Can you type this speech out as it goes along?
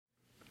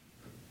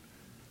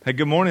Hey,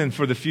 good morning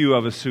for the few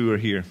of us who are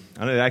here.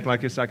 I know it act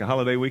like it's like a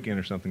holiday weekend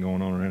or something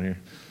going on around here.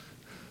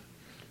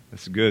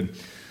 That's good.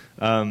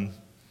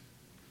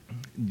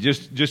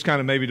 Just kind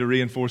of maybe to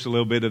reinforce a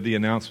little bit of the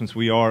announcements,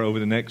 we are over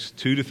the next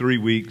 2 to 3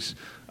 weeks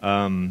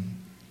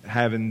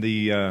having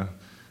the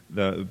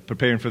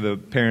preparing for the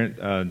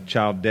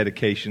parent-child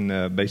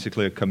dedication,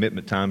 basically a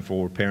commitment time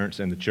for parents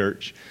and the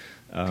church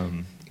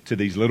to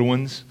these little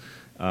ones.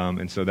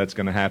 And so that's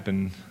going to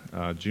happen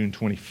June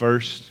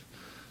 21st.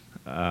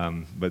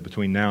 But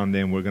between now and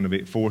then, we're going to be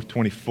at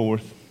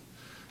 24th.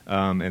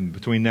 And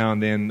between now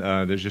and then,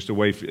 there's just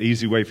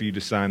easy way for you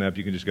to sign up.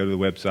 You can just go to the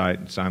website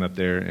and sign up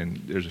there. And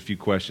there's a few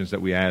questions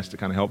that we ask to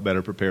kind of help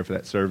better prepare for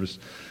that service.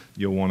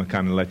 You'll want to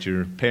kind of let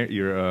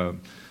your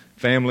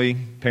family,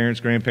 parents,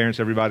 grandparents,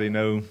 everybody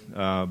know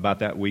about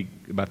that week,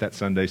 about that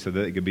Sunday, so that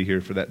they could be here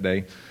for that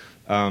day.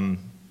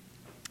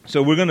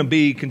 So we're going to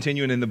be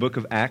continuing in the book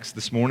of Acts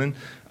this morning,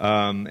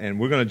 and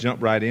we're going to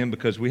jump right in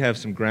because we have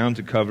some ground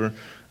to cover.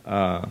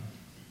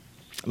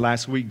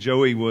 Last week,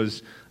 Joey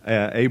was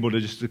able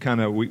to just to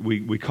kind of,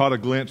 we caught a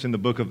glimpse in the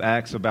book of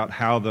Acts about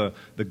how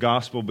the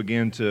gospel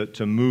began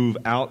to move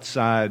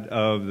outside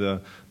of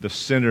the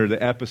center, the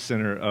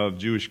epicenter of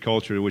Jewish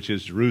culture, which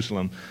is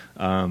Jerusalem,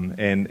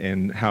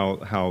 and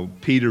how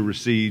Peter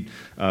received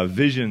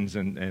visions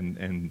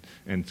and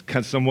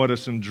somewhat of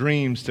some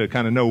dreams to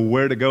kind of know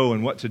where to go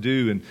and what to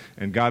do,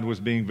 and God was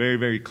being very,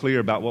 very clear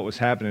about what was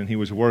happening. He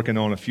was working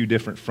on a few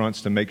different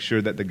fronts to make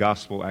sure that the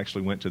gospel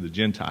actually went to the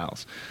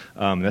Gentiles.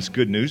 That's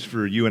good news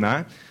for you and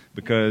I.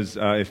 Because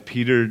if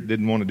Peter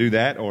didn't want to do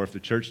that, or if the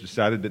church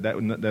decided that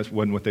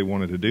wasn't what they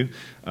wanted to do,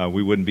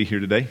 we wouldn't be here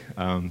today.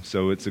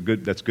 So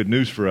that's good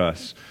news for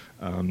us.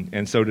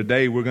 And so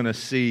today we're going to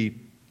see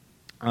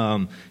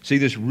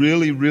this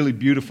really, really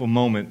beautiful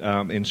moment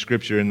in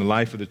Scripture in the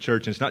life of the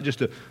church. And it's not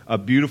just a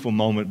beautiful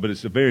moment, but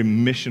it's a very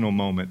missional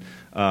moment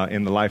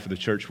in the life of the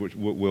church, which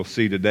we'll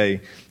see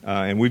today.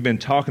 And we've been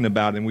talking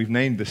about, and we've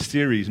named the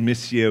series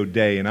Missio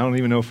Dei. And I don't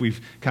even know if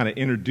we've kind of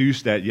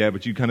introduced that yet,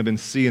 but you've kind of been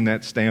seeing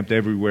that stamped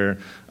everywhere.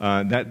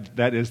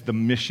 That is the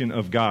mission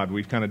of God.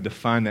 We've kind of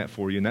defined that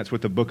for you. And that's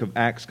what the book of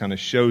Acts kind of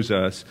shows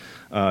us,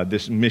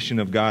 this mission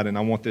of God. And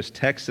I want this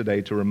text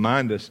today to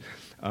remind us,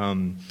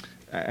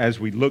 as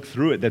we look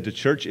through it, that the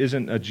church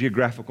isn't a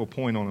geographical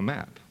point on a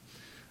map.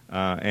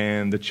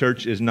 And the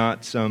church is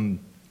not some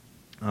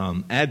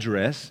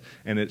address,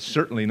 and it's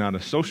certainly not a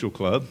social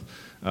club.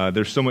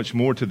 There's so much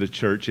more to the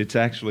church. It's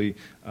actually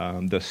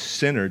the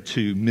center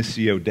to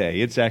Missio Dei.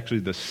 It's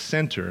actually the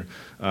center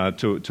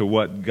to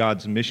what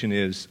God's mission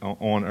is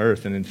on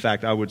earth. And in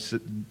fact, I would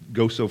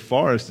go so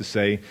far as to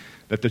say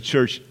that the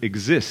church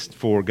exists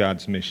for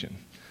God's mission.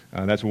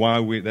 That's why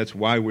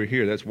we're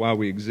here. That's why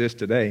we exist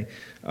today.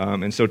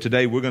 And so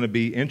today we're going to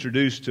be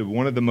introduced to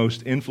one of the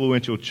most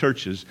influential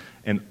churches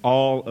in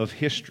all of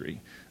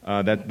history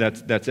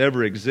that's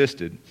ever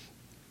existed.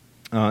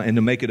 And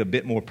to make it a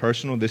bit more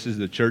personal, this is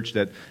the church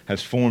that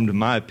has formed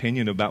my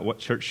opinion about what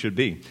church should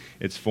be.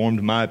 It's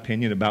formed my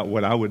opinion about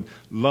what I would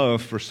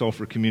love for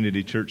Sulphur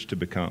Community Church to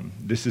become.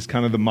 This is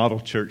kind of the model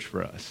church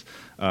for us,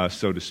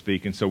 so to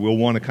speak. And so we'll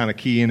want to kind of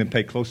key in and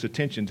pay close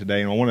attention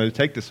today. And I wanted to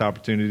take this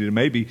opportunity to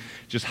maybe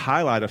just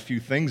highlight a few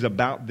things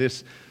about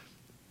this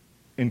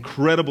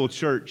incredible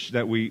church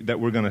that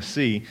we're going to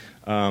see,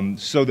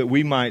 so that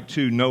we might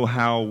too know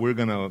how we're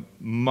going to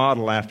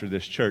model after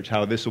this church,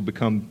 how this will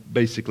become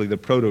basically the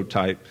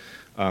prototype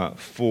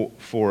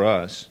for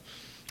us.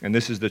 And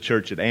this is the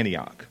church at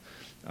Antioch.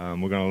 We're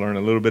going to learn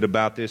a little bit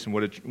about this, and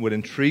what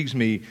intrigues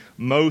me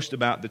most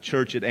about the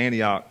church at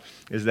Antioch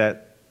is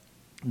that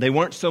they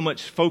weren't so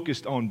much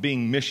focused on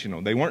being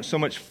missional. They weren't so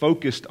much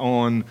focused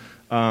on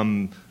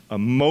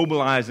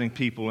mobilizing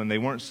people, and they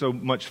weren't so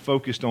much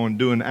focused on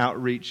doing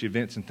outreach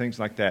events and things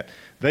like that.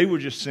 They were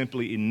just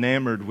simply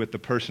enamored with the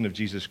person of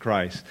Jesus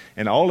Christ.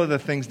 And all of the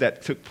things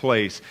that took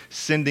place,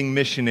 sending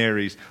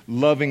missionaries,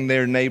 loving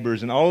their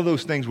neighbors, and all of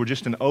those things were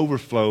just an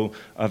overflow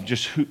of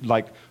just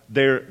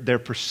their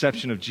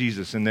perception of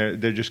Jesus, and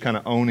they're just kind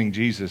of owning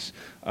Jesus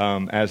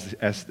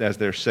as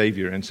their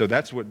Savior. And so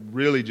that's what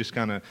really just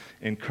kind of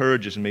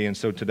encourages me. And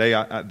so today,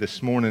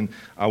 this morning,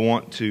 I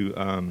want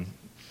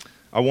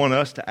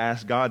us to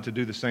ask God to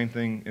do the same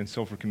thing in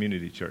Sulphur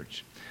Community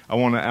Church. I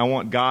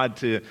want God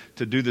to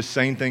do the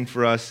same thing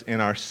for us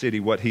in our city,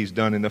 what He's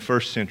done in the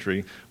first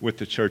century with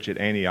the church at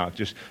Antioch.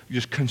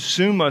 Just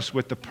consume us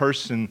with the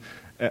person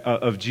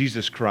of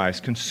Jesus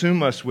Christ.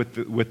 Consume us with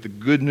the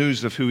good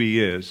news of who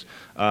He is.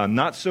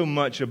 Not so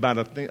much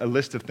about a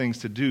list of things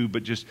to do,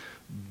 but just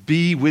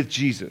be with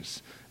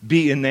Jesus.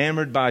 Be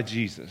enamored by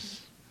Jesus.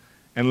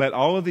 And let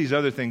all of these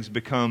other things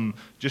become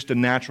just a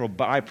natural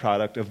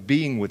byproduct of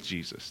being with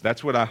Jesus.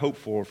 That's what I hope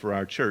for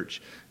our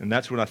church. And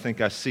that's what I think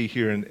I see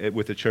here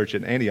with the church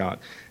at Antioch.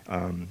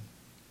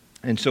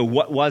 And so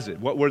what was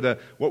it? What were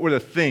the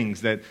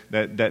things that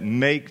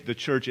make the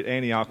church at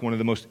Antioch one of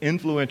the most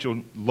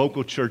influential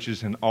local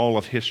churches in all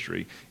of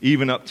history,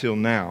 even up till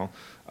now?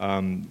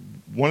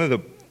 One of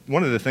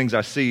the things I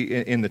see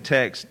in the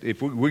text,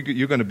 if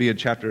you're going to be in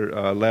chapter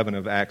 11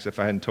 of Acts, if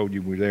I hadn't told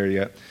you we're there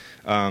yet,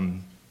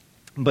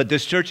 But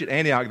this church at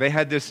Antioch, they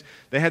had this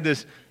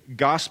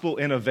gospel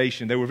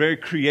innovation. They were very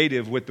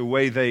creative with the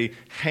way they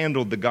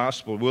handled the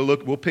gospel.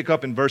 We'll pick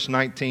up in verse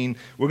 19.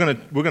 We're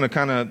gonna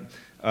kind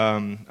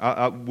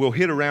of we'll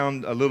hit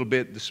around a little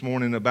bit this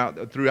morning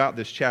throughout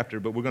this chapter,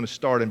 but we're going to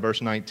start in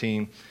verse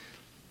 19.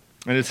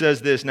 And it says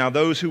this: "Now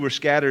those who were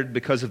scattered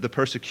because of the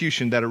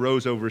persecution that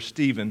arose over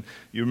Stephen,"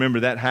 you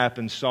remember that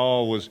happened.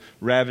 Saul was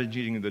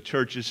ravaging the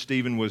churches.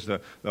 Stephen was a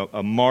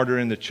martyr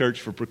in the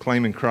church for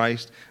proclaiming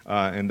Christ.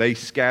 And they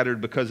scattered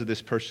because of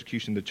this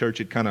persecution. The church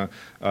had kind of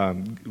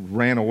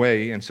ran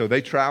away. And so they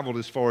traveled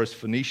as far as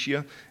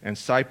Phoenicia and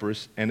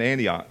Cyprus and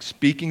Antioch,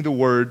 speaking the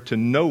word to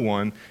no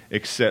one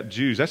except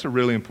Jews. That's a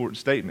really important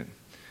statement.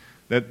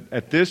 That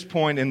at this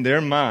point in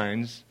their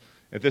minds,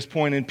 at this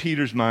point in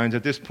Peter's mind,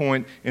 at this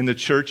point in the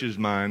church's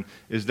mind,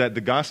 is that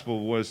the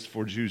gospel was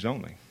for Jews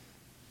only.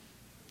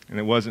 And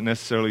it wasn't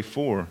necessarily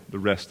for the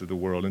rest of the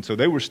world. And so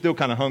they were still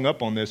kind of hung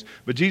up on this.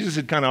 But Jesus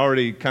had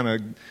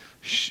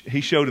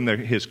he showed them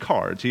his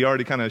cards. He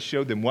already kind of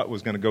showed them what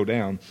was going to go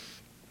down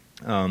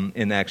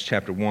in Acts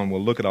chapter 1.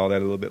 We'll look at all that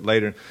a little bit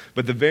later.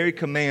 But the very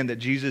command that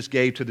Jesus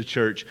gave to the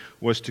church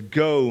was to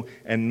go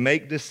and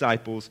make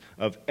disciples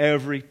of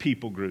every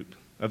people group,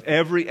 of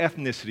every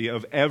ethnicity,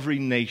 of every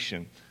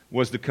nation,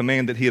 was the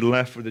command that he had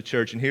left for the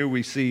church. And here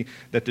we see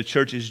that the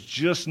church is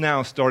just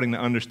now starting to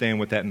understand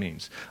what that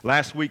means.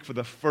 Last week, for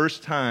the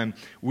first time,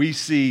 we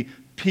see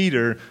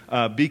Peter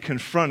be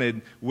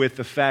confronted with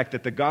the fact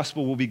that the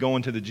gospel will be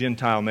going to the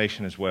Gentile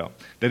nation as well.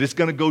 That it's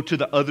going to go to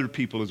the other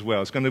people as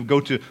well. It's going to go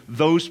to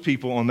those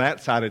people on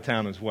that side of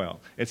town as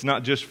well. It's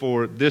not just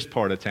for this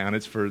part of town,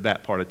 it's for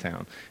that part of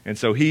town. And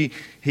so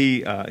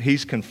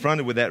he's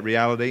confronted with that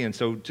reality. And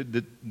so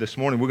this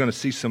morning we're going to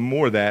see some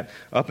more of that.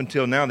 Up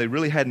until now,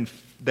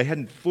 they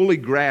hadn't fully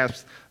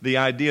grasped the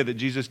idea that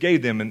Jesus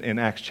gave them in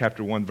Acts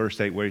chapter 1,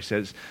 verse 8, where he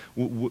says,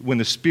 when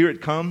the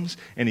Spirit comes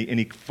and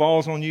he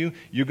falls on you,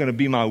 you're going to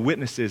be my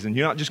witnesses. And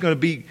you're not just going to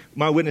be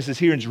my witnesses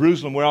here in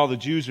Jerusalem where all the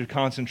Jews are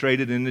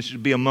concentrated and this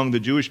should be among the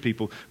Jewish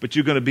people, but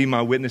you're going to be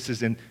my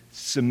witnesses in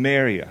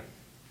Samaria.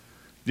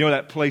 You know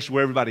that place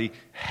where everybody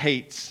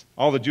hates,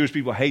 all the Jewish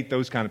people hate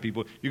those kind of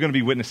people. You're going to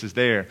be witnesses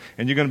there.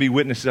 And you're going to be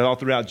witnesses all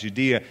throughout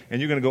Judea. And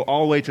you're going to go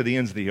all the way to the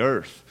ends of the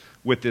earth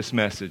with this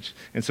message.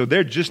 And so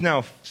they're just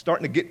now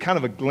starting to get kind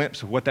of a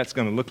glimpse of what that's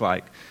going to look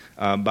like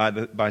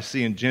by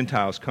seeing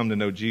Gentiles come to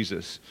know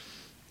Jesus.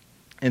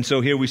 And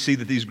so here we see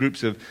that these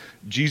groups of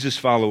Jesus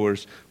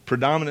followers,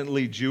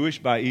 predominantly Jewish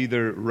by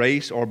either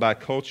race or by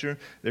culture,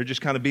 they're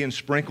just kind of being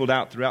sprinkled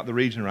out throughout the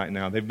region right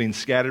now. They've been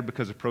scattered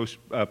because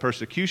of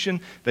persecution.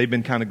 They've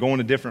been kind of going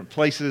to different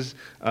places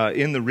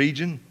in the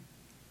region.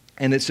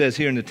 And it says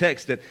here in the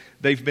text that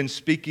they've been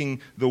speaking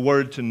the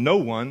word to no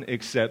one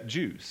except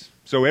Jews.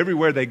 So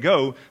everywhere they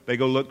go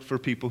look for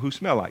people who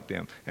smell like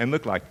them and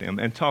look like them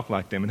and talk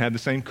like them and have the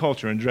same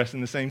culture and dress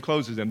in the same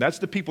clothes as them. That's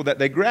the people that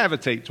they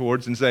gravitate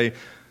towards and say,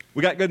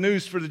 we got good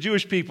news for the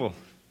Jewish people.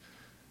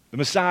 The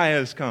Messiah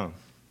has come.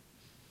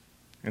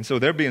 And so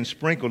they're being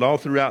sprinkled all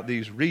throughout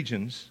these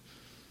regions,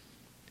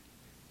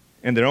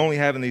 and they're only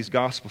having these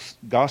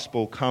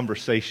gospel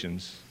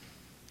conversations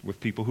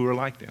with people who are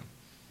like them,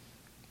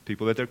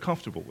 people that they're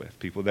comfortable with,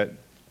 people that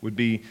would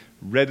be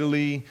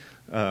readily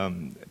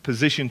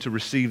positioned to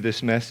receive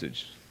this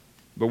message.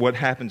 But what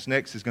happens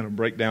next is going to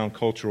break down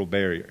cultural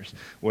barriers.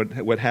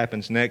 What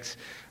happens next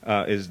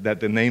is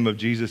that the name of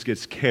Jesus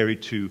gets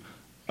carried to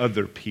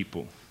other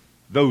people,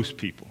 those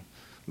people.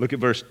 Look at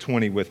verse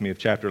 20 with me of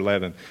chapter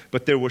 11.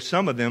 "But there were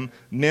some of them,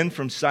 men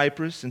from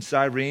Cyprus and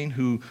Cyrene,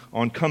 who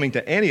on coming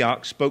to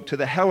Antioch spoke to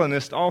the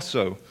Hellenists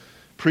also,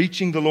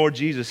 preaching the Lord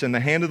Jesus, and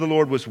the hand of the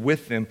Lord was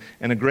with them,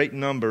 and a great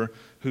number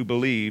who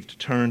believed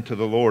turned to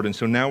the Lord." And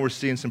so now we're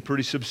seeing some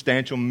pretty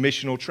substantial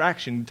missional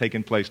traction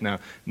taking place now.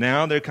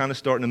 Now they're kind of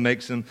starting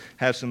to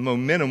have some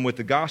momentum with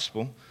the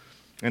gospel.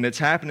 And it's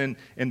happening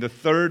in the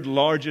third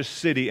largest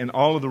city in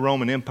all of the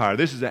Roman Empire.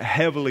 This is a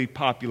heavily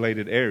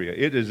populated area.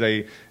 It is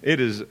a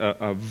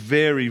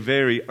very,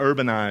 very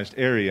urbanized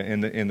area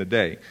in the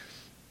day.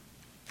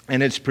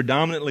 And it's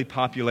predominantly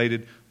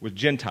populated with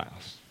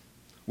Gentiles,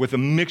 with a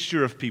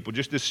mixture of people,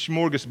 just this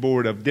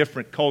smorgasbord of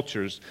different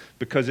cultures,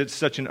 because it's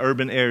such an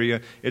urban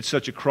area. It's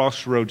such a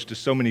crossroads to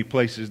so many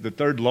places. The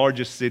third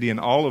largest city in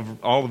all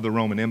of the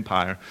Roman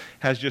Empire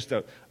has just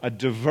a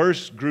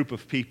diverse group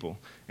of people.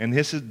 And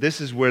this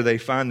is where they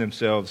find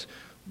themselves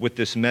with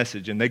this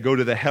message. And they go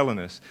to the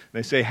Hellenists.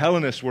 They say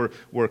Hellenists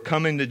were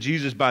coming to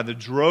Jesus by the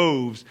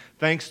droves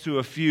thanks to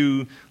a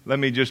few, let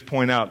me just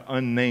point out,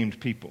 unnamed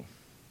people.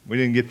 We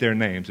didn't get their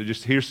names. So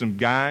just here's some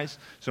guys,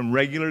 some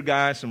regular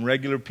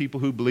people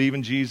who believe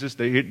in Jesus.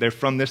 They're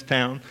from this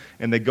town,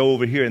 and they go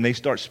over here and they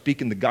start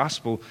speaking the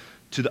gospel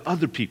to the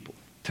other people,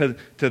 to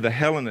the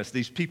Hellenists,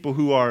 these people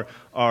who have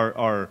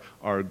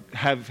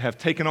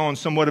taken on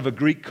somewhat of a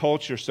Greek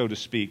culture, so to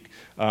speak,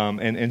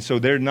 and so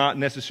they're not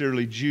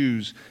necessarily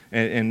Jews,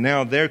 and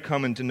now they're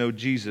coming to know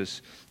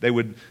Jesus. They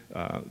would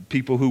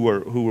people who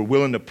were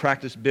willing to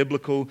practice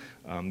biblical,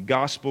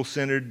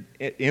 gospel-centered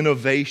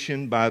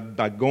innovation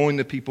by going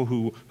to people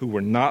who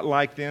were not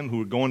like them, who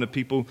were going to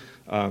people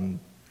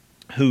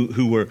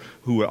who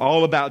were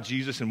all about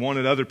Jesus and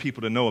wanted other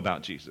people to know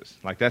about Jesus.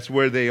 Like that's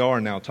where they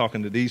are now,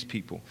 talking to these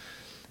people.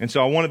 And so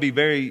I want to be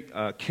very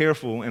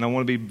careful, and I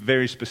want to be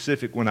very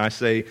specific when I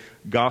say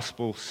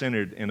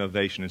gospel-centered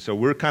innovation. And so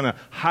we're kind of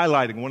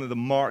highlighting one of the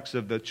marks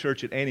of the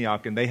church at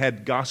Antioch, and they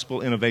had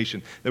gospel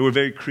innovation. They were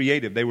very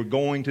creative. They were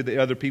going to the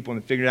other people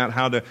and figuring out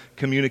how to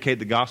communicate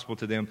the gospel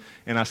to them.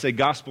 And I say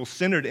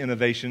gospel-centered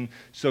innovation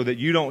so that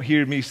you don't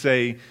hear me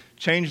say,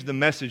 change the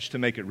message to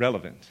make it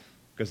relevant,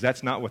 because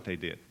that's not what they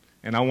did.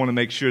 And I want to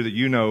make sure that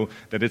you know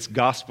that it's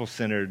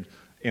gospel-centered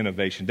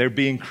innovation. They're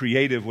being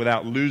creative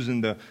without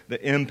losing the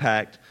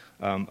impact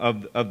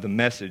of the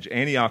message.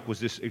 Antioch was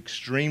this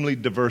extremely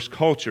diverse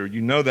culture.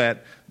 You know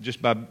that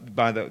just by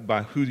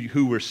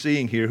who we're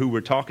seeing here, who we're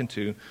talking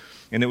to.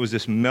 And it was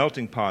this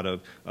melting pot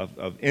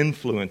of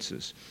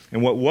influences.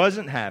 And what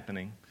wasn't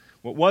happening,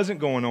 what wasn't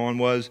going on,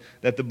 was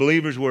that the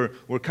believers were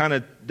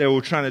trying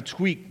to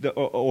tweak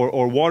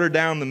or water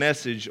down the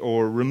message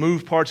or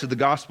remove parts of the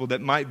gospel that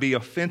might be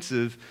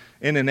offensive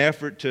in an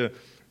effort to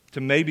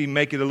maybe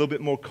make it a little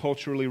bit more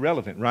culturally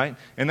relevant, right?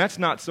 And that's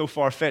not so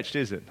far-fetched,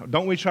 is it?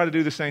 Don't we try to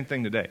do the same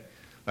thing today?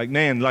 Like,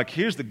 man, like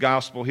here's the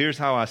gospel, here's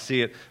how I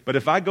see it. But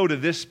if I go to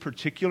this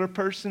particular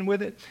person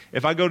with it,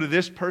 if I go to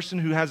this person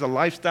who has a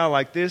lifestyle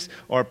like this,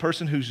 or a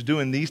person who's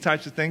doing these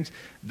types of things,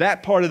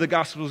 that part of the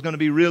gospel is going to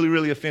be really,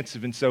 really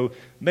offensive. And so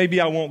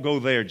maybe I won't go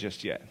there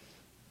just yet.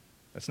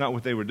 That's not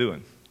what they were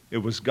doing. It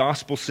was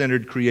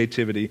gospel-centered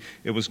creativity.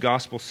 It was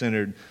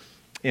gospel-centered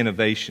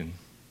innovation.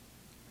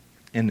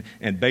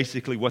 And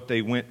basically what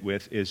they went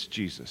with is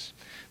Jesus.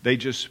 They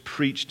just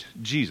preached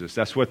Jesus.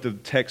 That's what the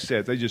text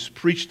says. They just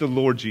preached the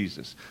Lord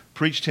Jesus,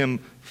 preached him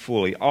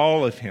fully,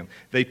 all of him.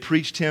 They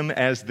preached him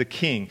as the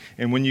king.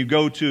 And when you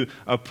go to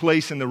a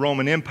place in the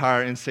Roman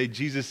Empire and say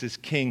Jesus is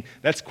king,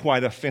 that's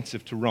quite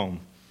offensive to Rome.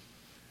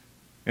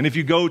 And if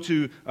you go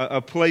to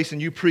a place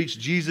and you preach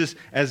Jesus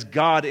as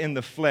God in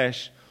the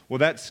flesh, well,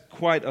 that's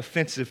quite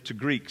offensive to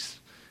Greeks.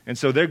 And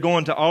so they're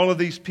going to all of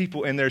these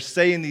people and they're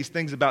saying these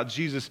things about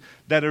Jesus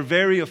that are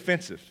very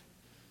offensive,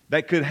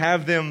 that could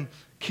have them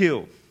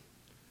killed.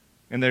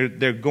 And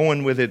they're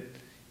going with it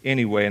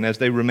anyway. And as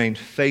they remain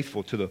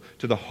faithful to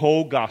the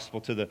whole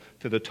gospel, to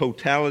the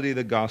totality of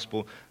the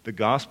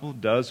gospel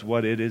does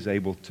what it is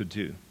able to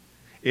do.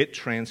 It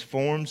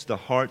transforms the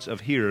hearts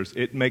of hearers.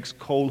 It makes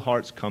cold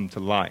hearts come to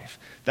life.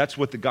 That's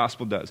what the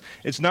gospel does.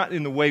 It's not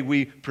in the way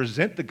we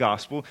present the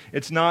gospel.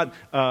 It's not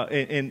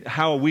in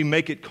how we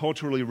make it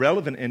culturally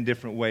relevant in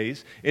different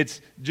ways.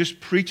 It's just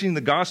preaching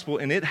the gospel,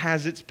 and it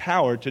has its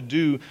power to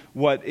do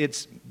what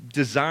it's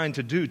designed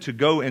to do, to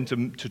go and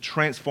to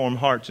transform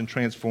hearts and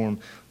transform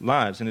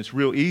lives. And it's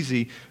real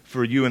easy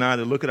for you and I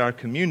to look at our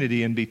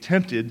community and be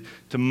tempted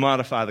to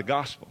modify the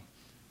gospel.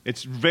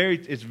 It's very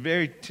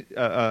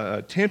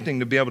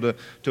tempting to be able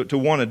to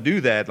want to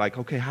do that. Like,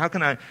 okay, how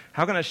can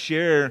I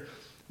share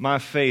my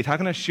faith? How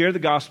can I share the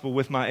gospel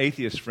with my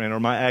atheist friend or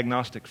my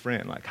agnostic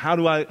friend? Like, how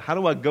do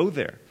I go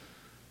there?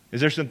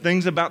 Is there some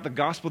things about the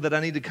gospel that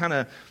I need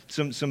to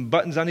some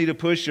buttons I need to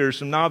push or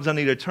some knobs I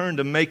need to turn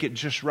to make it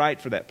just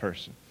right for that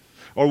person?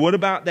 Or what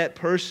about that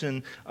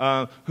person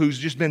who's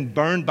just been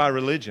burned by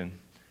religion?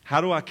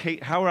 How do I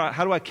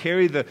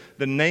carry the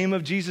name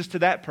of Jesus to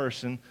that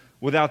person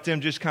without them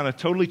just kind of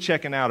totally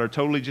checking out or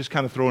totally just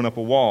kind of throwing up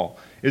a wall?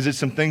 Is it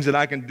some things that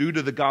I can do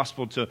to the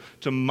gospel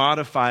to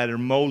modify it or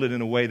mold it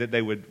in a way that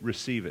they would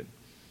receive it?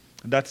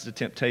 That's the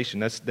temptation.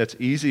 That's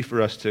easy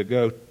for us to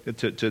go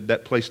to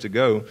that place to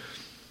go.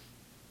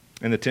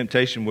 And the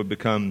temptation would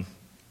become,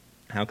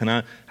 how can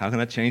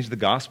I change the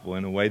gospel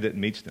in a way that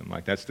meets them?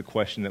 Like, that's the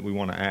question that we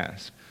want to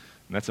ask.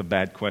 And that's a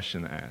bad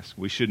question to ask.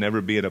 We should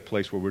never be at a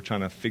place where we're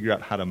trying to figure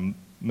out how to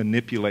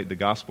manipulate the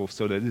gospel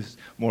so that it's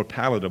more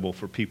palatable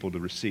for people to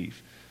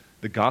receive.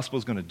 The gospel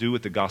is going to do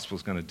what the gospel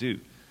is going to do.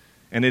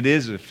 And it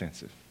is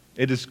offensive.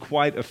 It is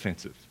quite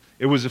offensive.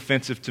 It was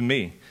offensive to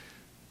me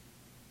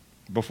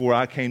before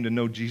I came to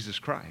know Jesus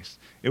Christ.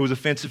 It was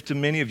offensive to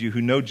many of you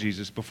who know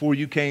Jesus. Before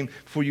you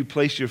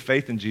placed your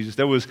faith in Jesus,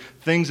 there was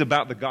things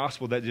about the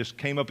gospel that just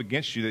came up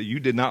against you that you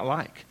did not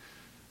like.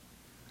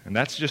 And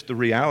that's just the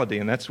reality,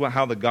 and that's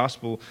how the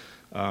gospel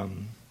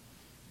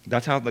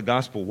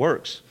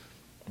works.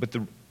 But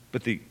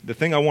the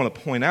thing I want to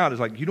point out is,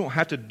 like, you don't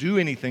have to do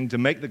anything to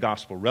make the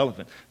gospel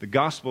relevant. The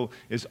gospel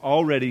is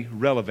already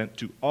relevant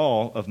to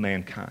all of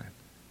mankind.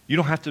 You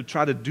don't have to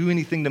try to do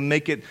anything to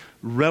make it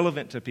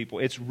relevant to people.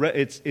 It's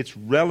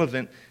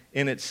relevant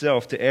in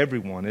itself to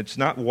everyone. It's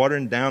not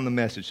watering down the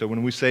message. So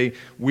when we say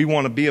we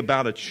want to be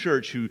about a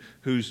church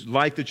who's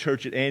like the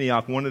church at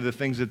Antioch, one of the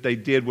things that they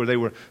did where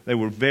they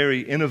were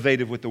very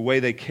innovative with the way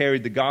they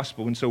carried the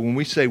gospel. And so when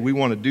we say we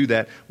want to do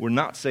that, we're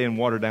not saying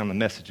water down the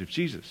message of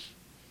Jesus.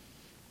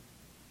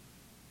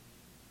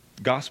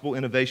 Gospel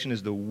innovation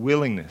is the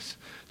willingness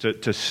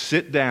to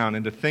sit down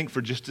and to think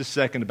for just a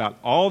second about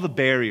all the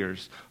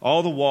barriers,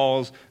 all the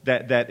walls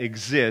that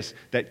exist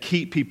that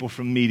keep people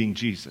from meeting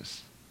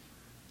Jesus.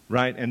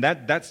 right? And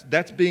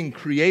that's being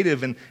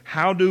creative. And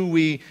how do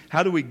we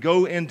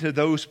go into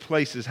those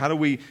places? How do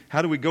we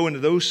go into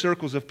those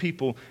circles of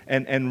people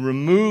and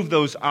remove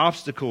those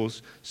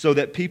obstacles so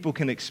that people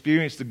can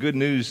experience the good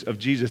news of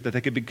Jesus, that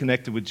they could be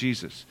connected with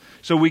Jesus?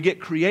 So we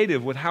get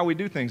creative with how we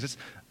do things. It's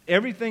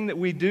everything that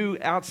we do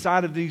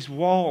outside of these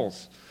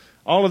walls.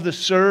 All of the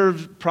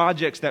serve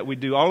projects that we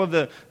do, all of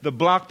the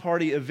block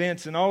party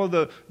events, and all of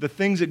the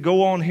things that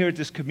go on here at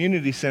this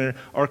community center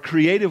are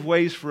creative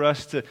ways for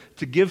us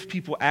to give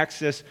people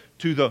access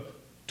to the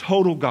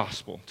total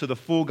gospel, to the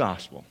full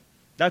gospel.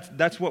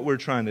 That's what we're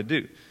trying to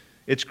do.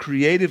 It's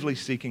creatively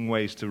seeking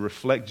ways to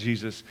reflect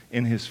Jesus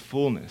in his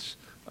fullness,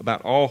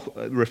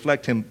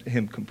 reflect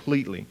him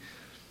completely.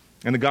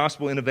 And the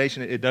gospel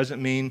innovation, it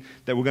doesn't mean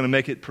that we're going to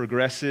make it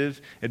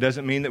progressive. It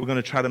doesn't mean that we're going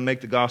to try to make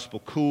the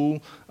gospel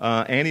cool.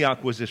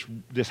 Antioch was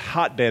this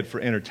hotbed for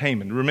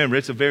entertainment. Remember,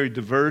 it's a very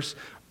diverse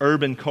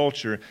urban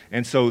culture,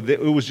 and so it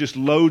was just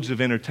loads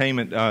of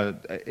entertainment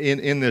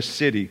in this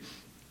city.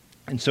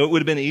 And so it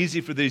would have been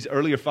easy for these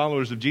earlier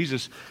followers of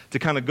Jesus to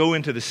kind of go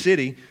into the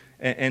city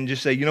and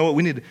just say, you know what,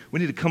 we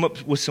need to come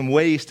up with some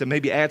ways to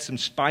maybe add some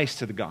spice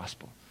to the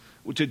gospel.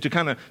 To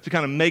kind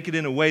of make it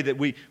in a way that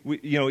we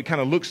it kind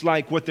of looks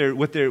like what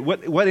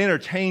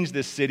entertains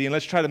this city, and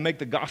let's try to make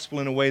the gospel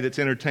in a way that's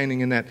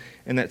entertaining in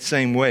that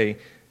same way.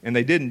 And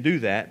they didn't do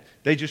that.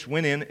 They just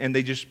went in and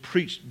they just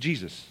preached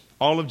Jesus,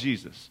 all of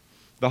Jesus,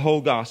 the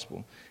whole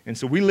gospel. And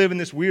so we live in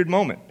this weird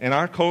moment in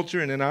our culture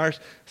and in our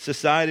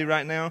society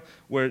right now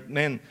where,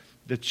 man,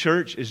 the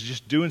church is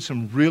just doing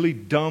some really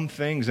dumb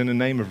things in the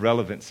name of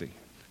relevancy.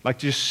 Like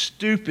just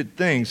stupid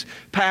things.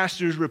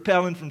 Pastors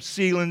rappelling from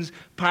ceilings,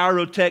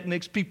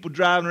 pyrotechnics, people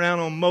driving around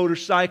on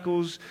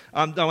motorcycles.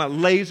 I'm talking about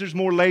lasers,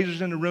 more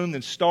lasers in the room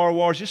than Star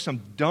Wars. Just some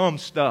dumb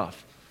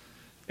stuff.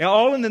 And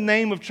all in the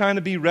name of trying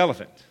to be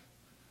relevant.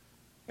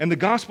 And the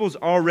gospel is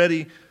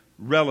already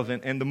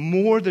relevant. And the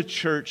more the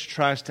church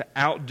tries to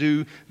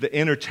outdo the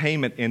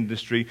entertainment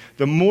industry,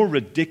 the more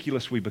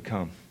ridiculous we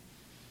become.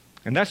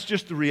 And that's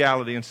just the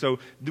reality. And so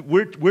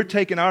we're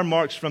taking our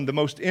marks from the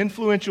most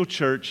influential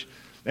church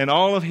in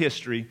all of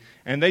history,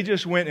 and they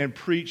just went and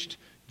preached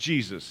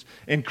Jesus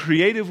in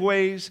creative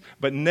ways,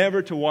 but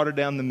never to water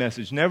down the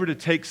message, never to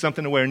take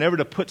something away, or never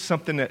to put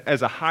something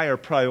as a higher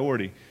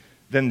priority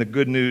than the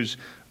good news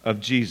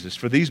of Jesus.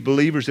 For these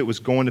believers, it was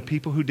going to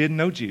people who didn't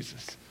know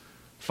Jesus,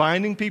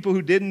 finding people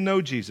who didn't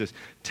know Jesus,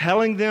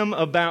 telling them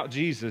about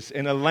Jesus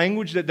in a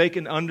language that they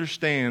can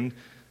understand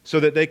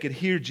so that they could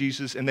hear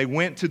Jesus, and they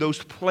went to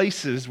those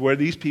places where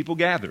these people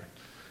gathered.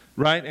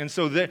 Right? And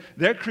so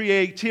their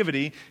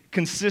creativity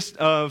consists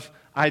of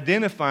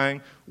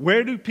identifying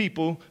where do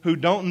people who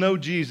don't know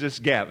Jesus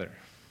gather.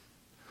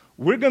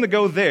 We're going to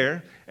go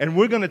there, and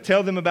we're going to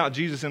tell them about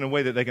Jesus in a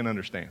way that they can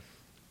understand.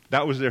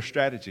 That was their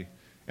strategy.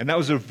 And that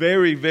was a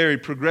very, very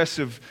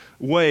progressive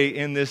way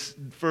in this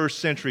first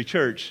century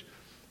church.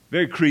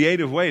 Very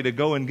creative way to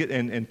go and get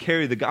and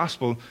carry the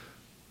gospel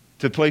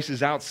to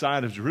places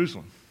outside of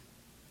Jerusalem,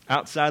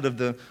 outside of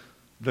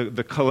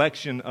the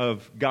collection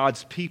of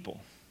God's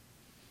people.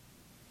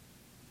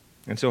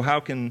 And so how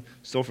can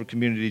Sulphur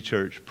Community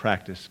Church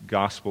practice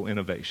gospel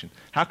innovation?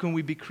 How can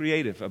we be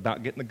creative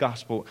about getting the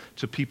gospel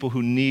to people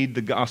who need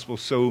the gospel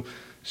so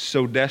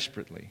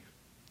desperately?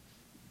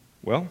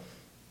 Well,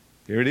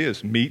 here it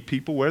is. Meet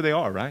people where they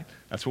are, right?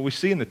 That's what we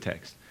see in the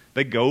text.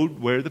 They go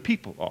where the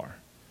people are.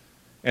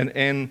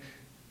 And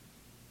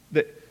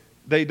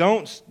they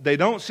don't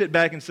sit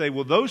back and say,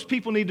 well, those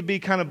people need to be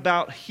kind of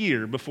about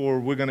here before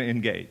we're going to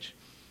engage.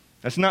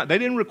 They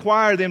didn't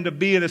require them to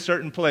be in a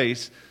certain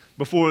place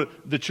before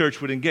the church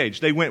would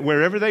engage. They went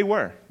wherever they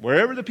were.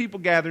 Wherever the people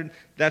gathered,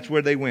 that's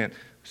where they went.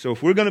 So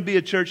if we're going to be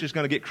a church that's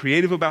going to get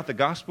creative about the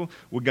gospel,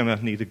 we're going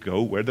to need to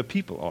go where the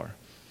people are.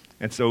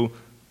 And so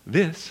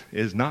this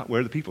is not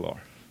where the people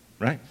are,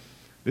 right?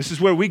 This is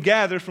where we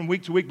gather from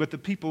week to week, but the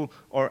people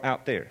are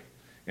out there.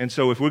 And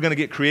so if we're going to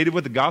get creative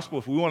with the gospel,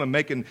 if we want to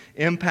make an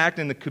impact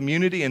in the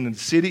community and in the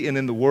city and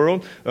in the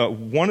world,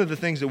 one of the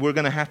things that we're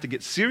going to have to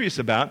get serious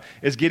about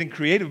is getting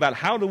creative about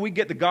how do we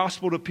get the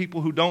gospel to people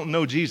who don't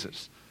know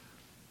Jesus.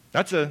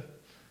 That's a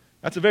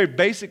very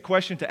basic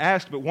question to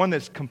ask, but one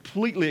that's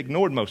completely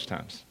ignored most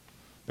times.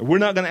 And we're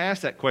not going to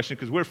ask that question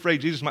because we're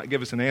afraid Jesus might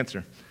give us an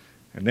answer.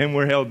 And then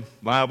we're held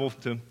liable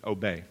to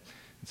obey.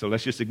 And so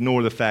let's just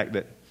ignore the fact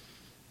that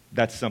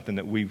that's something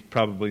that we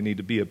probably need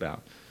to be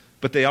about.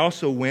 But they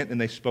also went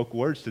and they spoke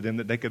words to them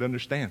that they could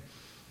understand.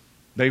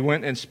 They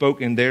went and spoke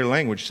in their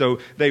language. So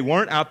they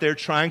weren't out there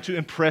trying to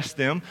impress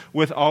them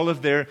with all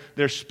of their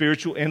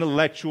spiritual,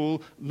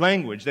 intellectual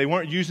language. They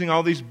weren't using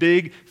all these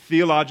big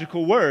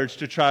theological words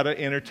to try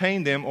to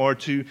entertain them or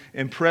to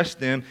impress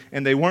them.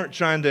 And they weren't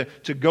trying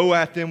to go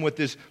at them with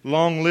this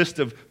long list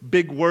of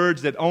big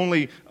words that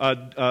only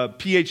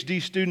PhD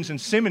students in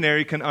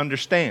seminary can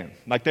understand.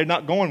 Like they're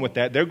not going with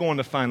that. They're going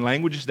to find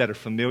languages that are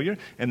familiar,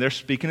 and they're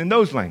speaking in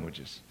those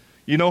languages.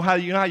 You know how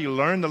you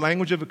learn the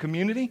language of a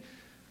community?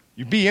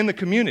 You be in the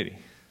community.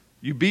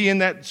 You be in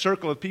that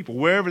circle of people.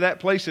 Wherever that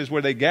place is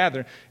where they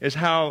gather is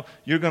how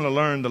you're going to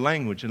learn the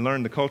language and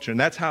learn the culture. And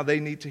that's how they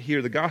need to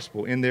hear the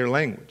gospel, in their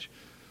language.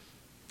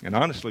 And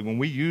honestly, when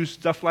we use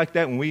stuff like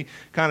that, when we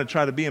kind of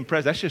try to be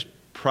impressed, that's just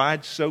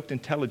pride-soaked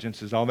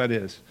intelligence is all that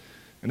is.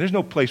 And there's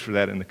no place for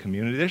that in the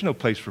community. There's no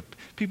place for...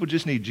 People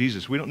just need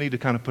Jesus. We don't need to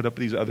kind of put up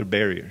these other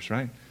barriers,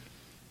 right?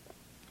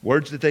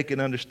 Words that they can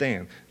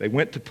understand. They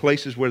went to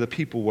places where the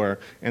people were,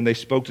 and they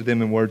spoke to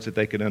them in words that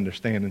they could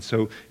understand. And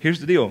so here's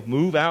the deal.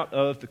 Move out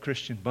of the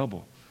Christian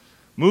bubble.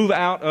 Move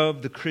out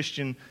of the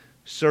Christian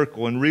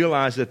circle and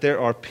realize that there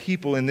are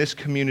people in this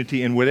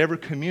community, in whatever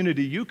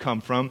community you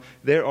come from,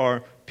 there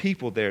are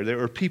people there.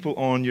 There are people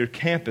on your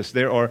campus.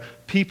 There are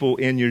people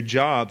in your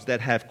jobs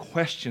that have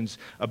questions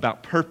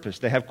about purpose.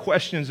 They have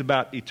questions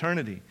about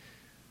eternity.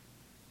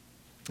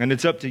 And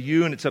it's up to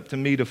you and it's up to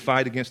me to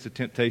fight against the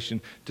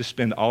temptation to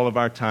spend all of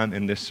our time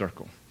in this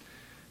circle.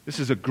 This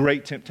is a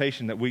great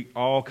temptation that we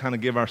all kind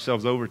of give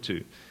ourselves over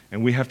to.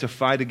 And we have to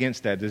fight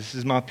against that. This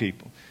is my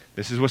people.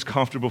 This is what's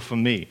comfortable for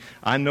me.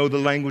 I know the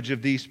language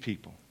of these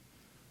people.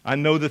 I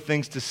know the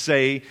things to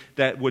say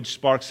that would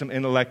spark some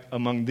intellect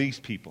among these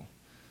people.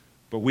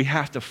 But we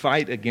have to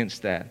fight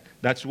against that.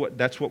 That's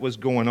what was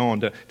going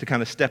on, to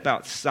kind of step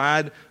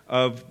outside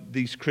of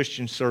these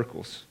Christian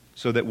circles,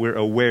 so that we're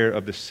aware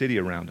of the city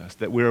around us,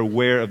 that we're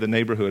aware of the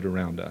neighborhood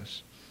around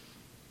us.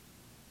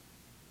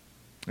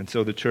 And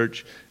so the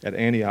church at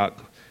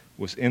Antioch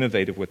was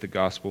innovative with the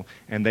gospel,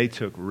 and they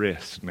took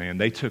risks, man.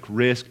 They took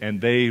risk,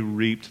 and they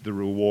reaped the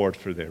reward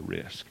for their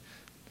risk.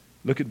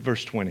 Look at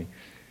verse 20.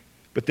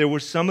 But there were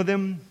some of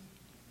them,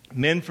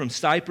 men from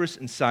Cyprus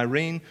and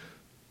Cyrene,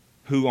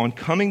 who on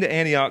coming to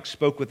Antioch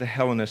spoke with the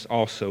Hellenists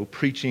also,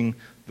 preaching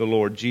the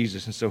Lord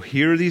Jesus. And so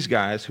here are these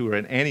guys who are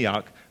in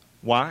Antioch.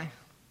 Why?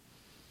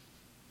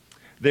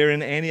 They're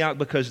in Antioch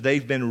because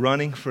they've been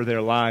running for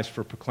their lives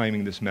for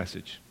proclaiming this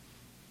message.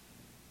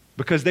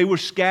 Because they were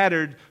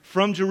scattered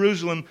from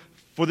Jerusalem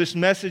for this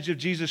message of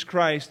Jesus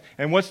Christ.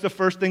 And what's the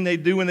first thing they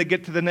do when they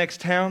get to the next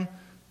town?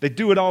 They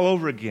do it all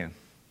over again.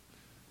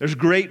 There's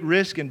great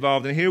risk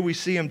involved. And here we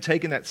see them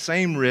taking that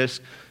same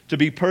risk to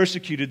be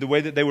persecuted the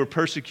way that they were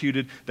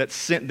persecuted, that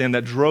sent them,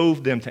 that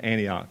drove them to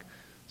Antioch.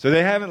 So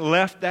they haven't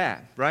left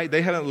that, right?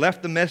 They haven't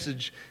left the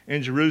message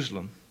in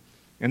Jerusalem.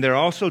 And they're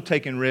also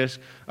taking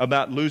risks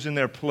about losing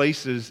their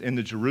places in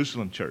the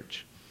Jerusalem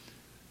church.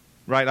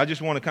 Right? I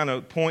just want to kind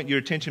of point your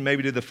attention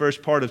maybe to the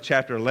first part of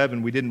chapter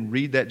 11. We didn't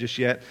read that just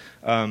yet.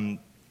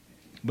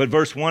 But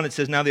verse 1, it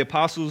says, Now the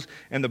apostles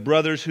and the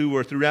brothers who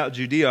were throughout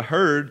Judea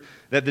heard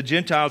that the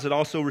Gentiles had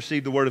also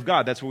received the word of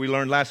God. That's what we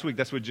learned last week.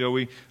 That's what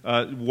Joey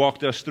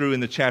walked us through in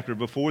the chapter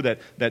before,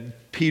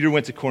 that Peter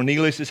went to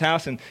Cornelius'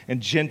 house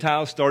and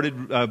Gentiles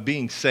started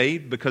being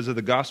saved because of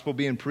the gospel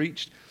being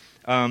preached.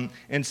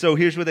 And so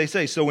here's what they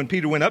say. So when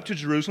Peter went up to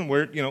Jerusalem,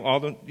 where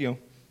all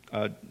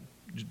the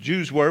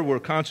Jews were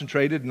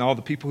concentrated, and all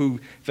the people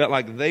who felt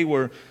like they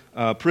were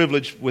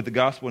privileged with the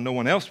gospel and no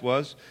one else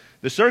was,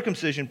 the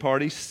circumcision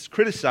party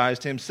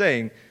criticized him,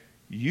 saying,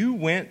 "You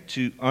went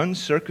to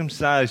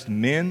uncircumcised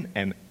men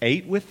and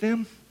ate with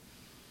them?"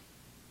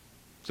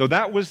 So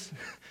that was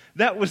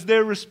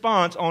their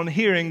response on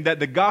hearing that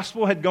the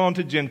gospel had gone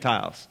to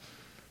Gentiles.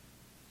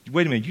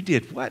 Wait a minute, you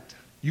did what?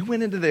 You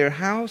went into their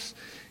house?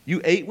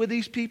 You ate with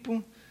these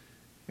people?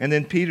 And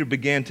then Peter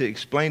began to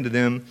explain to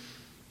them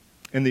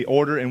in the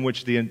order in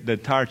which the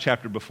entire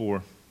chapter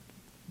before,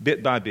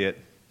 bit by bit,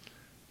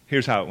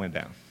 here's how it went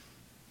down.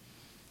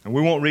 And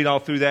we won't read all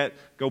through that.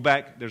 Go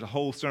back. There's a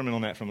whole sermon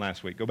on that from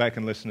last week. Go back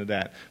and listen to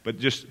that. But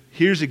just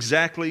here's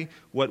exactly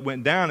what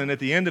went down. And at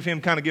the end of him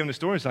kind of giving the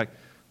story, it's like,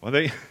 well,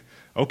 they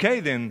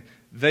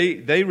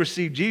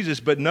received Jesus.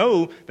 But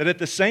know that at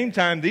the same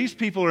time, these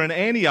people are in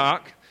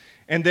Antioch,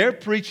 and they're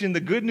preaching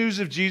the good news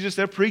of Jesus.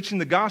 They're preaching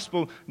the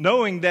gospel,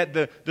 knowing that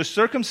the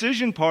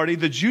circumcision party,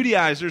 the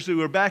Judaizers who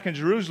are back in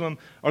Jerusalem,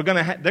 they're going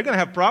to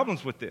have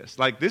problems with this.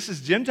 Like, this is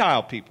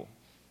Gentile people.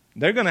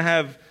 They're going to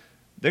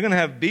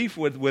have beef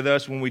with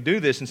us when we do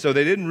this. And so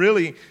they didn't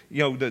really,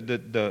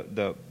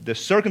 the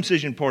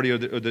circumcision party or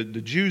the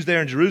Jews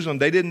there in Jerusalem,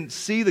 they didn't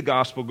see the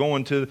gospel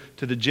going to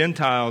the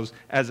Gentiles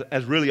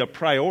as really a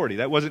priority.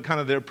 That wasn't kind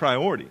of their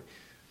priority.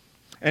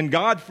 And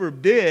God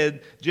forbid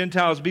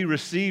Gentiles be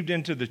received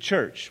into the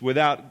church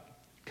without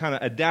kind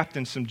of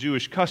adapting some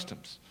Jewish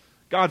customs.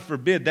 God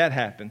forbid that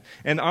happen.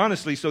 And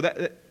honestly, so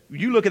that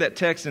you look at that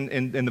text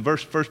in the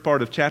first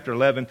part of chapter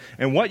 11,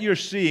 and what you're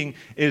seeing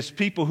is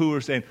people who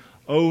are saying,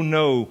 oh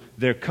no,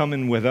 they're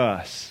coming with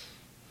us.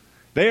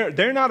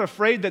 They're not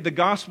afraid that the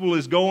gospel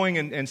is going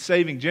and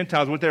saving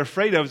Gentiles. What they're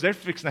afraid of is they're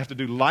fixing to have to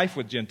do life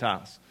with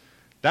Gentiles.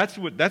 That's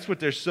what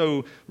they're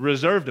so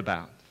reserved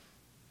about.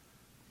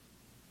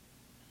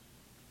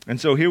 And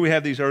so here we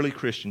have these early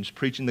Christians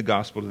preaching the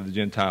gospel to the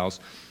Gentiles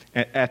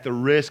at the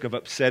risk of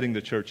upsetting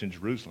the church in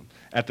Jerusalem,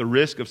 at the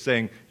risk of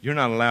saying, you're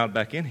not allowed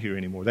back in here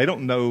anymore. They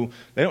don't know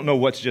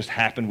what's just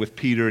happened with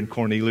Peter and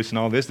Cornelius and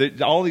all this.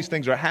 All these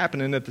things are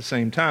happening at the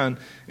same time.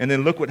 And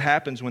then look what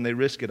happens when they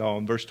risk it all.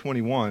 In verse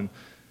 21,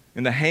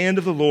 and the hand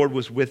of the Lord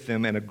was with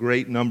them, and a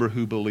great number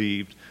who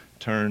believed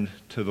turned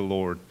to the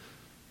Lord.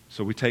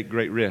 So we take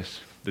great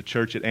risks. The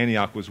church at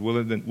Antioch was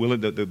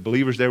the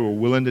believers there were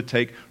willing to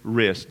take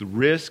risks. The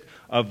risk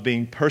of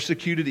being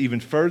persecuted even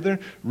further,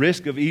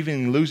 risk of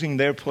even losing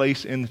their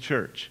place in the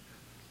church.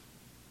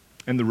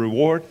 And the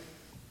reward,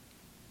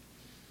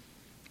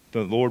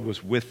 the Lord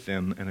was with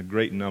them, and a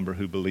great number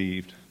who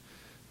believed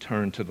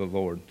turned to the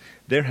Lord.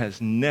 There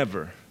has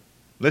never,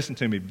 listen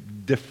to me,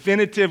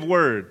 definitive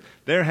word,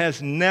 there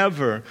has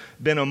never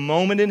been a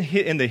moment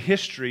in the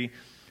history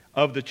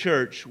of the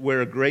church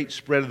where a great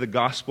spread of the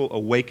gospel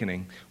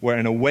awakening, where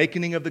an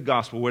awakening of the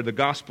gospel, where the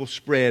gospel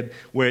spread,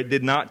 where it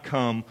did not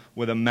come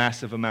with a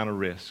massive amount of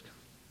risk.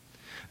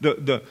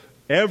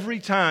 Every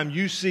time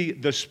you see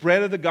the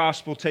spread of the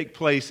gospel take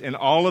place in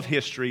all of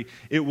history,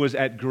 it was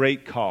at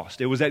great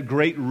cost. It was at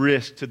great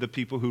risk to the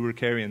people who were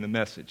carrying the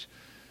message.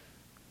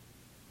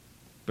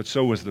 But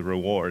so was the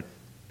reward.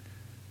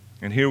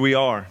 And here we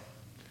are.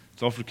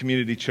 It's Alfred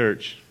Community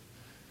Church.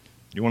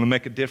 You want to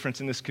make a difference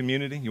in this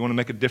community? You want to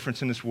make a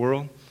difference in this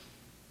world?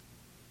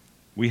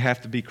 We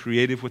have to be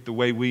creative with the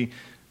way we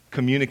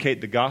communicate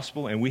the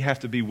gospel, and we have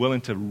to be willing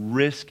to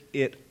risk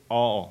it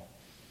all.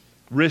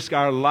 Risk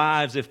our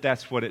lives if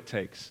that's what it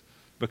takes,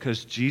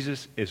 because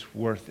Jesus is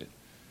worth it.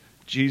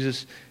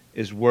 Jesus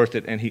is worth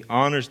it, and He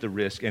honors the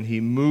risk, and He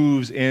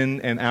moves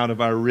in and out of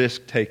our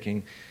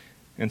risk-taking.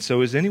 And so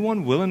is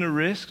anyone willing to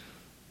risk?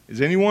 Is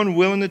anyone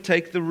willing to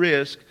take the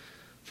risk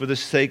for the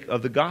sake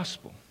of the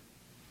gospel?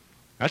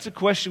 That's a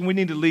question we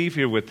need to leave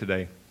here with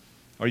today.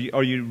 Are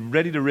you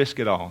ready to risk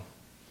it all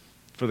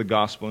for the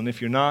gospel? And if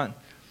you're not,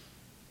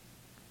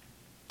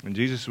 and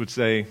Jesus would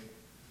say,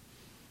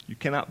 you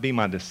cannot be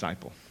my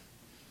disciple.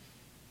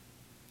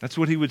 That's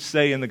what He would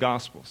say in the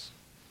Gospels.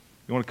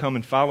 You want to come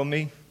and follow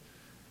me?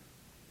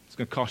 It's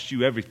going to cost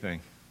you everything.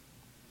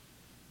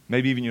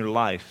 Maybe even your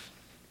life.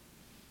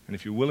 And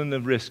if you're willing to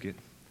risk it,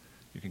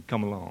 you can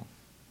come along.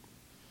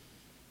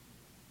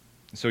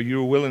 So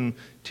you're willing,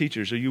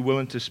 teachers, are you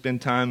willing to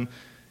spend time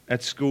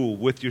at school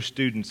with your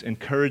students,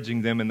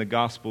 encouraging them in the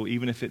gospel,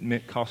 even if it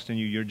meant costing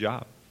you your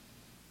job?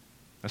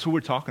 That's what we're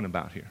talking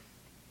about here.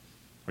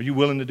 Are you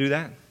willing to do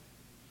that?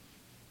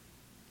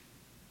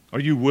 Are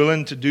you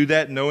willing to do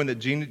that knowing that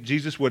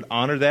Jesus would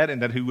honor that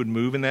and that He would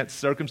move in that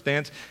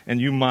circumstance and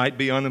you might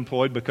be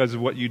unemployed because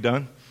of what you've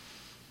done?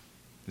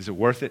 Is it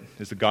worth it?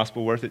 Is the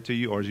gospel worth it to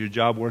you, or is your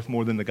job worth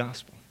more than the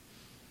gospel?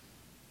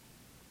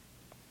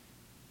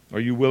 Are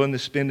you willing to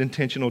spend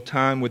intentional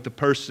time with the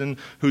person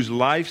whose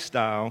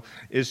lifestyle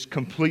is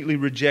completely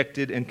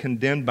rejected and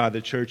condemned by the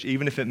church,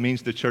 even if it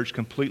means the church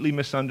completely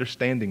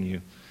misunderstanding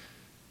you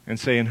and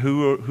saying,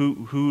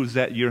 who is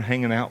that you're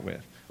hanging out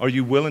with? Are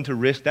you willing to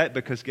risk that?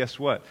 Because guess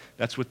what?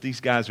 That's what these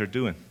guys are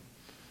doing.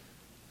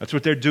 That's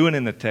what they're doing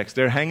in the text.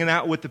 They're hanging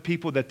out with the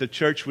people that the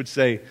church would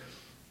say,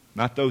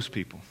 not those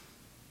people.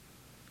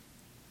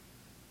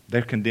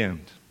 They're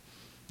condemned.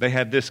 They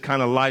have this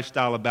kind of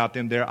lifestyle about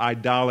them. They're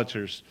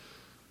idolaters.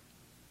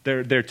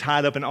 They're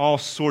tied up in all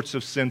sorts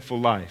of sinful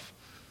life.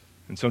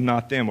 And so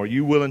not them. Are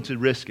you willing to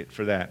risk it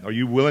for that? Are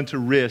you willing to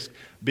risk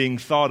being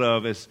thought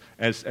of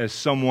as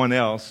someone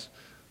else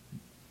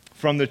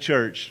from the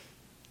church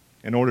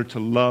in order to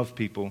love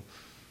people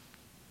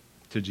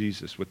to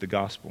Jesus with the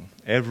gospel?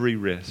 Every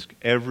risk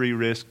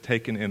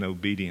taken in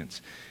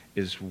obedience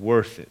is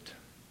worth it.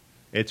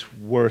 It's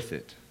worth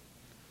it.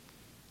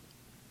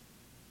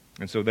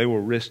 And so they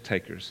were risk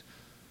takers.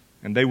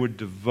 And they were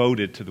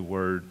devoted to the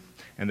Word.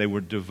 And they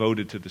were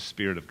devoted to the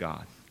Spirit of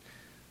God.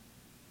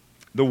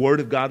 The Word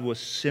of God was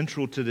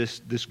central to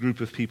this group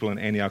of people in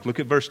Antioch. Look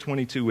at verse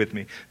 22 with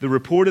me. The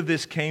report of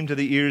this came to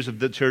the ears of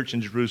the church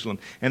in Jerusalem,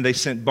 and they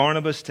sent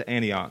Barnabas to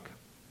Antioch.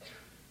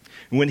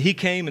 When he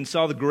came and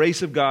saw the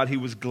grace of God, he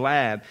was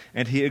glad,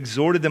 and he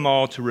exhorted them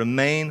all to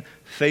remain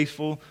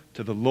faithful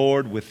to the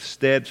Lord with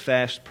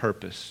steadfast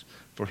purpose.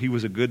 For he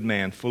was a good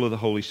man, full of the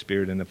Holy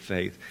Spirit and of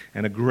faith,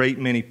 and a great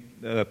many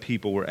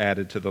people were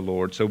added to the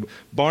Lord. So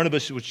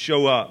Barnabas would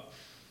show up.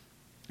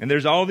 And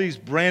there's all these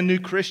brand new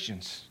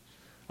Christians,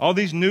 all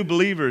these new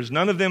believers.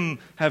 None of them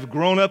have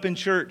grown up in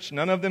church.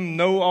 None of them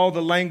know all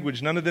the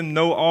language. None of them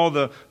know all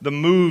the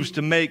moves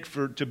to make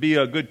to be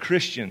a good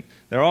Christian.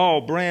 They're all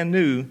brand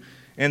new,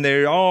 and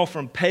they're all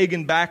from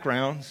pagan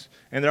backgrounds,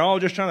 and they're all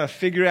just trying to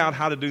figure out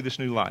how to do this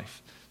new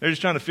life. They're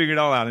just trying to figure it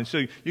all out. And so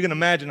you can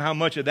imagine how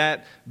much of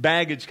that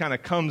baggage kind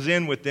of comes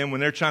in with them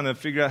when they're trying to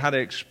figure out how to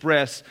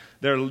express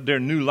their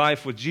new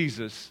life with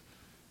Jesus.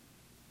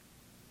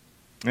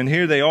 And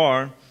here they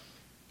are.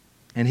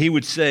 And he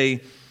would say,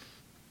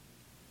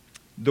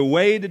 the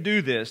way to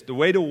do this, the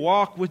way to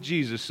walk with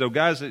Jesus. So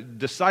guys,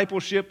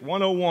 Discipleship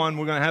 101,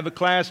 we're going to have a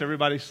class.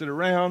 Everybody sit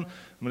around.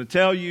 I'm going to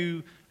tell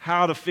you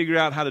how to figure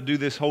out how to do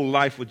this whole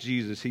life with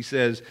Jesus. He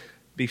says,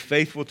 be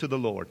faithful to the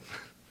Lord.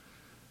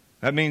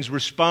 That means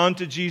respond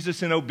to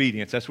Jesus in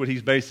obedience. That's what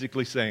he's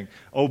basically saying.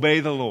 Obey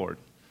the Lord.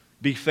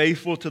 Be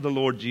faithful to the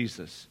Lord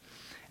Jesus.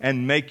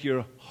 And make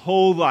your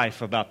whole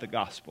life about the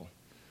gospel.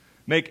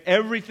 Make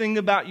everything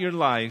about your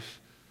life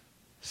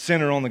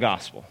center on the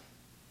gospel.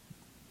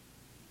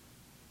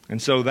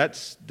 And so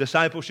that's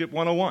Discipleship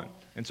 101.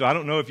 And so I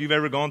don't know if you've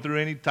ever gone through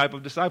any type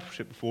of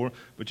discipleship before,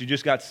 but you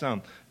just got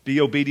some. Be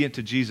obedient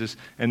to Jesus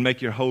and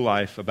make your whole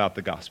life about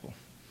the gospel.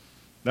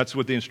 That's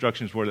what the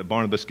instructions were that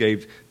Barnabas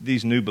gave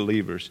these new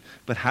believers.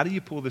 But how do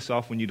you pull this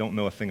off when you don't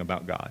know a thing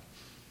about God?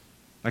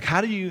 Like,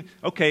 how do you,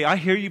 okay, I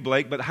hear you,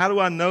 Blake, but how do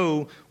I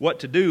know what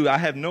to do? I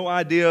have no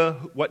idea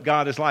what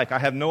God is like. I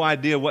have no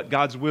idea what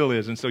God's will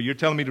is. And so you're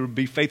telling me to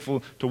be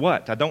faithful to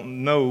what? I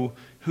don't know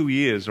who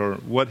He is or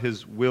what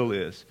His will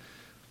is.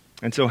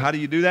 And so how do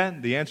you do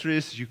that? The answer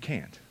is you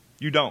can't.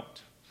 You don't.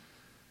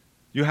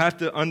 You have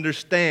to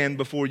understand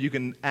before you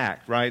can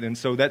act, right? And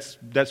so that's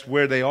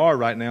where they are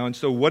right now. And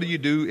so what do you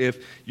do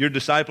if you're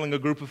discipling a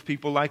group of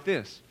people like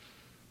this?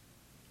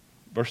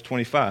 Verse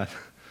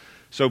 25.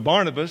 So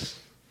Barnabas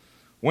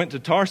went to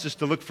Tarsus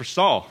to look for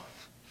Saul.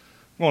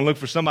 I'm going to look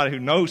for somebody who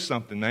knows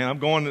something,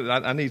 man.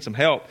 I need some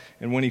help.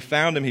 And when he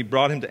found him, he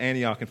brought him to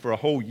Antioch. And for a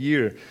whole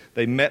year,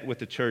 they met with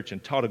the church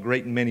and taught a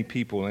great many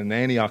people. And in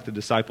Antioch, the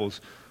disciples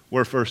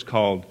were first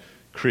called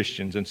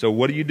Christians. And so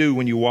what do you do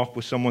when you walk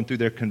with someone through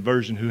their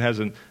conversion who has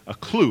a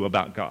clue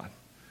about God?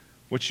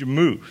 What's your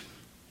move?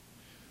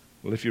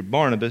 Well, if you're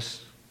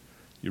Barnabas,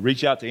 you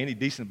reach out to any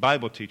decent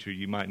Bible teacher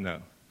you might know.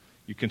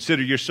 You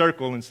consider your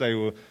circle and say,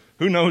 well,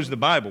 who knows the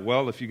Bible?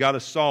 Well, if you got a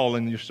Saul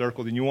in your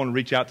circle, then you want to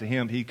reach out to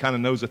him. He kind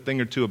of knows a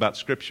thing or two about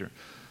Scripture.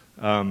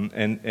 And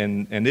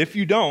if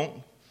you don't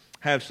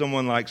have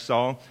someone like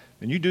Saul,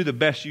 then you do the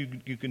best you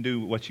can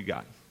do with what you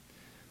got.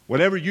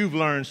 Whatever you've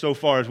learned so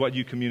far is what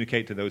you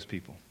communicate to those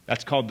people.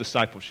 That's called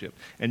discipleship.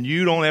 And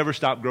you don't ever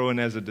stop growing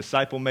as a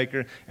disciple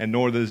maker, and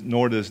nor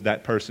does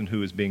that person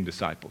who is being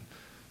discipled.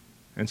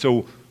 And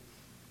so,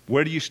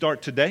 where do you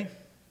start today?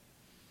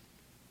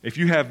 If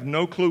you have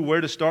no clue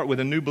where to start with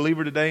a new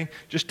believer today,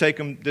 just take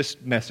them this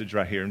message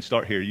right here and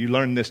start here. You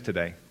learn this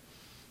today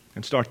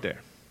and start there.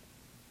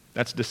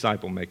 That's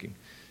disciple making.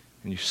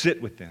 And you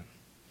sit with them.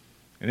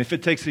 And if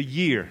it takes a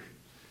year,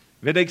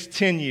 if it takes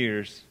 10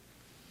 years,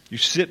 you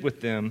sit with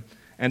them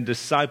and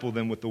disciple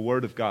them with the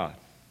Word of God.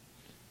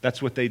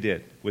 That's what they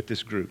did with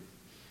this group.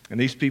 And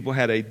these people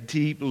had a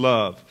deep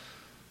love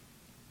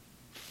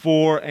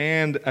for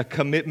and a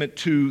commitment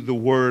to the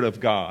Word of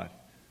God.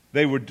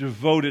 They were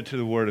devoted to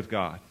the Word of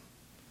God.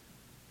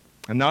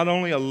 And not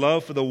only a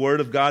love for the Word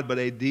of God, but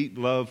a deep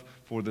love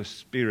for the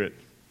Spirit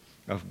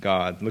of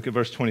God. Look at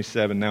verse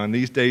 27. Now, in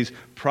these days,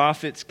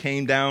 prophets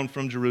came down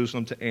from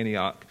Jerusalem to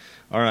Antioch.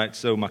 All right,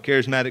 so my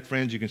charismatic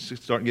friends, you can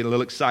start getting a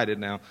little excited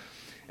now.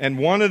 And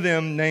one of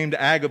them, named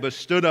Agabus,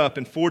 stood up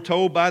and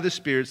foretold by the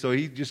Spirit. So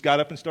he just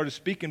got up and started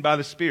speaking by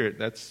the Spirit.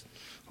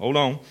 Hold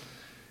on.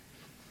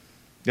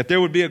 That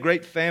there would be a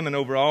great famine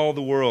over all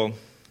the world.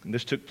 And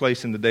this took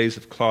place in the days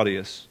of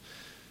Claudius.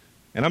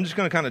 And I'm just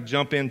going to kind of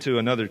jump into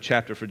another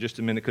chapter for just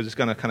a minute because it's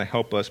going to kind of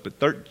help us.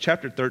 But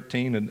chapter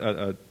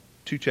 13,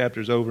 2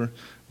 chapters over,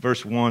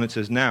 verse 1, it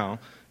says, Now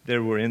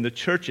there were in the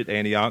church at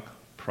Antioch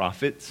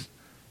prophets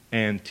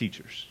and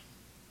teachers.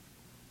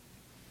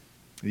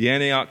 The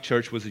Antioch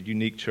church was a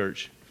unique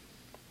church,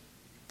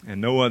 and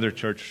no other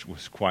church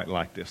was quite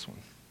like this one.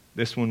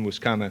 This one was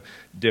kind of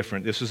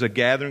different. This was a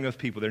gathering of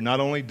people. They're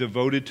not only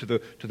devoted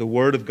to the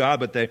Word of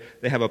God, but they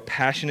have a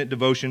passionate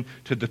devotion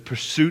to the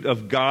pursuit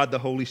of God, the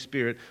Holy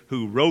Spirit,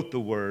 who wrote the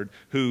Word,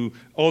 who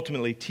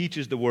ultimately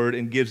teaches the Word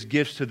and gives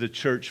gifts to the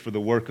church for the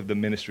work of the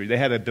ministry. They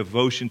had a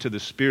devotion to the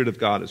Spirit of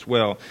God as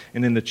well.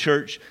 And in the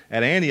church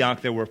at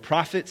Antioch, there were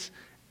prophets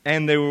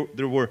and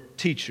there were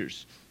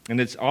teachers. And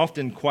it's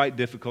often quite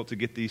difficult to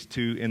get these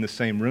two in the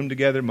same room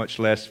together, much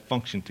less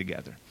function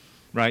together.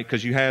 Right,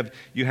 because you have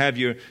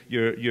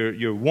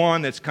your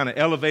one that's kind of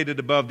elevated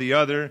above the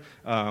other,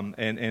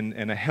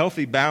 and a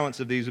healthy balance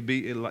of these would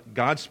be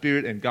God's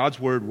Spirit and God's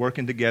Word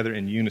working together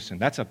in unison.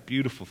 That's a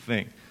beautiful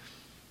thing.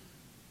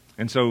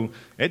 And so,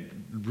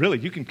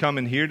 you can come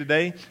in here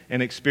today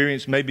and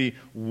experience maybe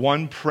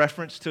one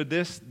preference to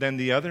this than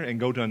the other and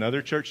go to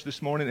another church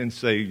this morning and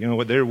say, you know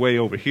what, they're way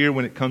over here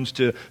when it comes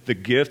to the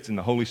gift and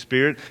the Holy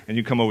Spirit. And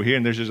you come over here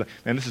and there's just,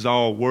 and this is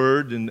all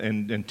word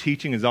and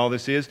teaching is all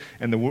this is.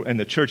 And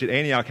the church at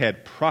Antioch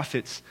had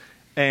prophets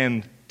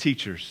and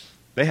teachers.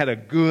 They had a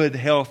good,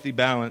 healthy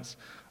balance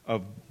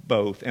of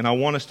both. And I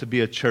want us to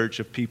be a church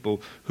of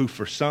people who,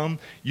 for some,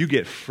 you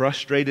get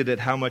frustrated at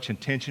how much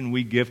attention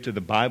we give to the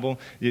Bible.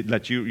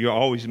 That you're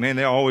always, man,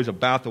 they're always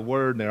about the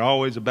Word, and they're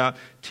always about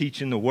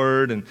teaching the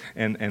Word,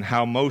 and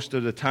how most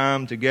of the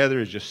time together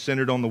is just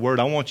centered on the Word.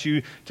 I want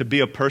you to be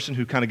a person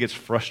who kind of gets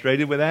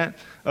frustrated with that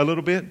a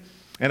little bit.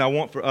 And I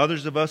want for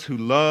others of us who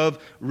love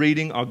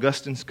reading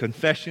Augustine's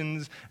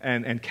Confessions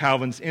and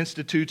Calvin's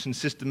Institutes and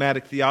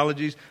systematic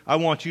theologies, I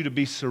want you to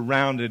be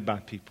surrounded by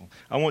people.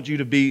 I want you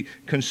to be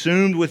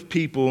consumed with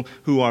people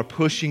who are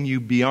pushing you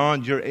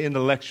beyond your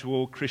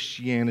intellectual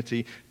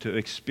Christianity to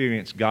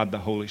experience God the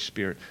Holy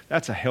Spirit.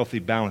 That's a healthy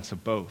balance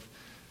of both.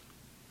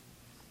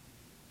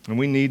 And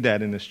we need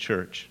that in this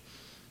church.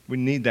 We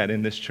need that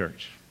in this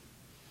church.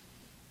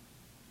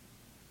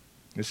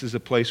 This is a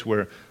place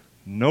where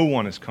no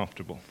one is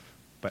comfortable,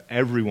 but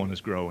everyone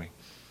is growing.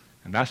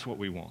 And that's what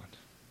we want.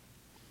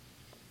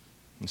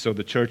 And so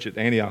the church at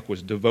Antioch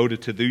was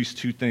devoted to these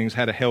two things,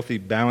 had a healthy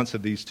balance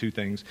of these two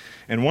things.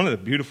 And one of the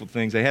beautiful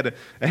things, they had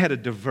a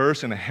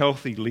diverse and a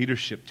healthy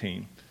leadership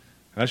team.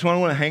 I just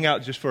want to hang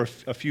out just for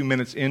a few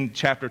minutes in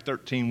chapter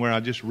 13 where I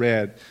just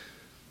read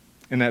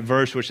in that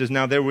verse which says,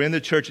 "Now there were in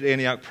the church at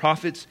Antioch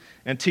prophets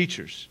and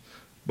teachers,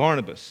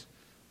 Barnabas,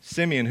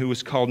 Simeon, who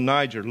was called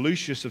Niger,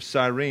 Lucius of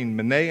Cyrene,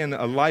 Manaen,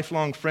 a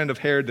lifelong friend of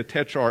Herod the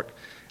Tetrarch,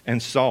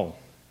 and Saul.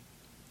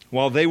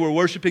 While they were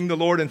worshiping the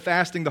Lord and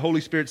fasting, the Holy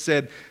Spirit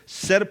said,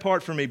 'Set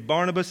apart for me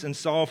Barnabas and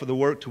Saul for the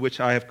work to which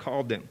I have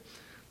called them.'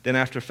 Then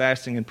after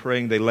fasting and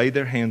praying, they laid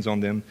their hands on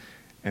them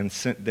and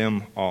sent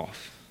them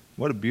off."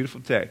 What a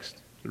beautiful text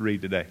to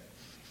read today.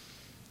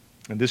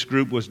 And this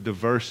group was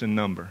diverse in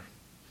number.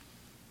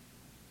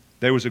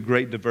 There was a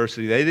great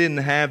diversity. They didn't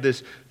have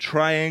this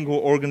triangle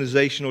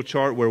organizational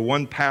chart where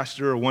one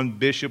pastor or one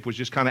bishop was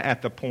just kind of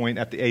at the point,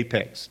 at the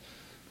apex.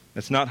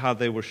 That's not how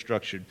they were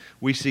structured.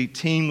 We see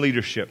team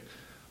leadership,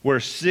 where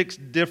 6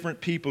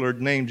 different people are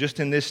named just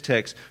in this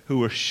text who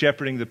were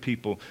shepherding the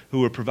people, who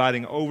were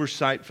providing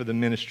oversight for the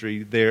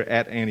ministry there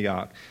at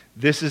Antioch.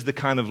 This is the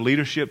kind of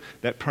leadership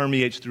that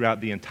permeates throughout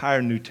the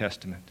entire New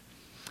Testament.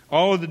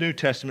 All of the New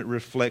Testament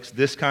reflects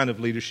this kind of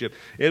leadership.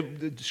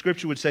 The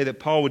Scripture would say that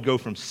Paul would go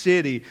from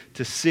city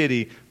to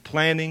city,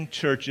 planting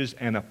churches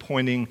and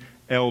appointing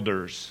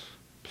elders,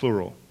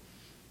 plural,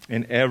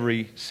 in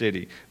every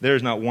city. There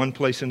is not one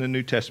place in the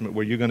New Testament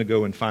where you're going to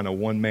go and find a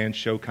one-man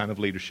show kind of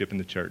leadership in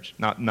the church.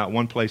 Not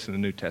one place in the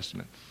New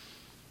Testament.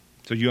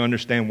 So you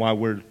understand why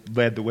we're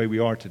led the way we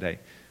are today.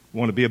 We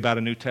want to be about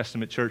a New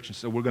Testament church, and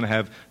so we're going to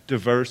have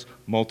diverse,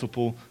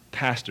 multiple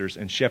pastors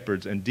and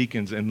shepherds and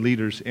deacons and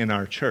leaders in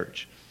our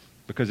church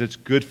because it's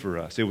good for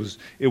us. It was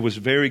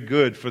very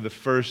good for the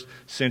first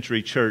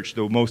century church,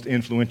 the most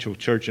influential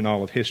church in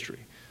all of history.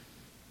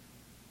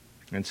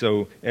 And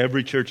so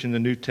every church in the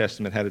New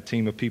Testament had a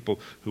team of people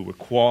who were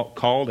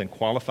called and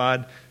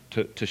qualified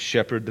to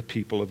shepherd the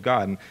people of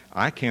God. And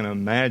I can't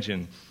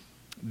imagine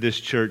this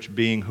church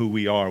being who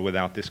we are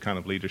without this kind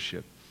of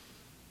leadership.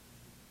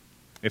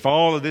 If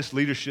all of this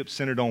leadership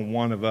centered on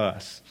one of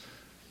us,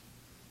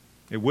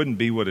 it wouldn't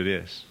be what it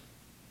is.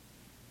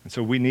 And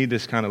so we need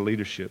this kind of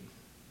leadership.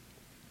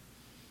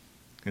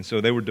 And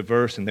so they were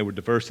diverse, and they were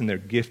diverse in their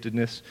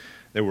giftedness.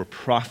 There were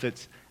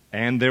prophets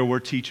and there were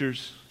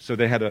teachers. So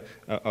they had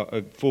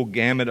a full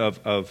gamut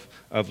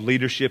of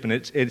leadership. And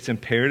it's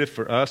imperative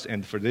for us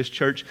and for this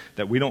church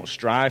that we don't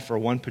strive for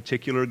one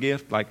particular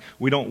gift. Like,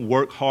 we don't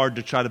work hard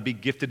to try to be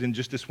gifted in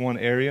just this one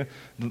area.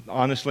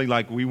 Honestly,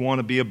 like, we want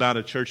to be about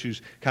a church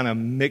who's kind of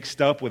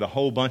mixed up with a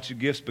whole bunch of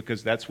gifts,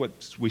 because that's what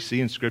we see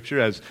in Scripture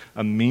as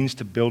a means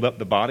to build up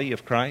the body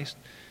of Christ.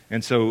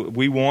 And so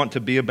we want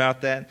to be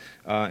about that.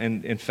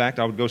 And in fact,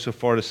 I would go so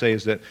far to say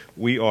is that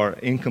we are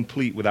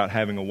incomplete without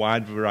having a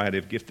wide variety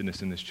of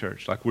giftedness in this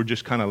church. Like, we're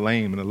just kind of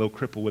lame and a little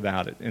crippled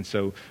without it. And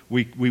so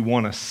we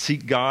want to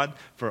seek God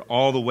for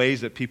all the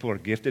ways that people are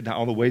gifted,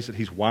 all the ways that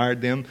He's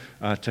wired them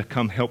to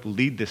come help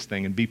lead this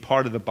thing and be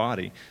part of the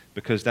body,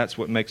 because that's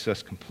what makes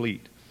us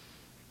complete.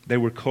 They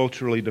were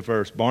culturally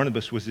diverse.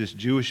 Barnabas was this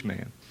Jewish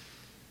man.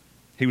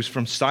 He was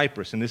from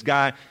Cyprus, and this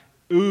guy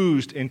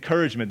oozed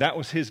encouragement. That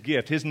was his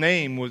gift. His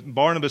name was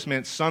Barnabas,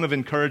 meant son of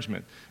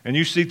encouragement. And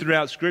you see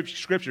throughout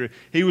Scripture,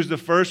 he was the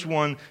first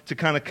one to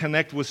kind of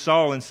connect with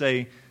Saul and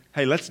say,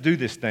 hey, let's do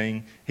this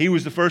thing. He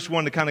was the first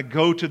one to kind of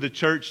go to the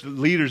church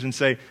leaders and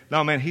say,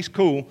 no, man, he's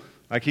cool.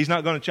 Like, he's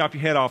not going to chop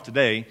your head off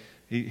today.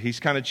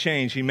 He's kind of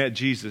changed. He met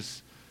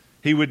Jesus.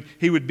 He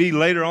would be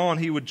later on,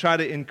 he would try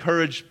to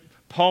encourage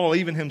Paul,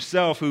 even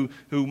himself, who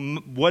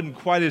wasn't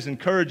quite as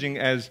encouraging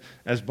as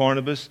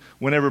Barnabas.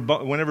 Whenever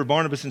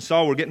Barnabas and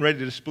Saul were getting ready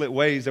to split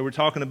ways, they were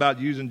talking about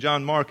using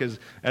John Mark as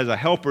a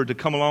helper to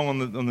come along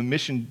on the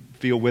mission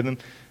field with them.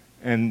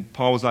 And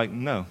Paul was like,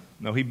 no,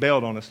 he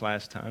bailed on us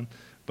last time.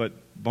 But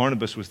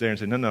Barnabas was there and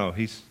said, no,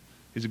 he's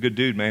a good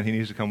dude, man. He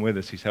needs to come with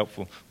us. He's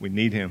helpful. We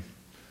need him.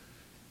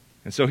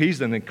 And so he's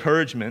an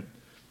encouragement.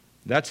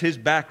 That's his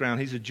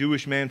background. He's a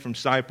Jewish man from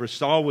Cyprus.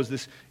 Saul was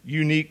this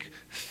unique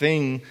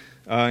thing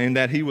in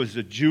that he was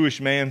a Jewish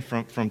man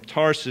from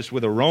Tarsus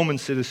with a Roman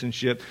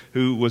citizenship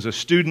who was a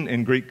student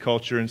in Greek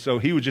culture. And so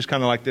he was just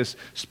kind of like this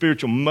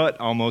spiritual mutt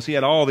almost. He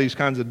had all these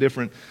kinds of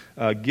different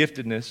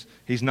giftedness.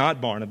 He's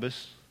not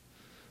Barnabas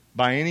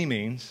by any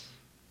means.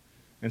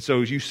 And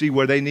so you see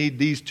where they need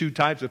these two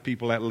types of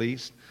people at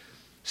least.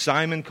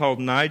 Simon, called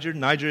Niger.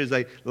 Niger is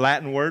a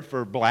Latin word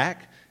for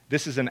black.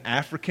 This is an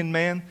African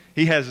man.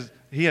 He has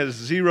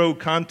zero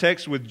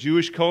context with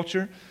Jewish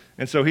culture.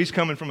 And so he's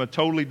coming from a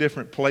totally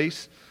different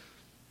place.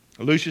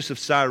 Lucius of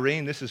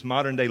Cyrene, this is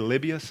modern-day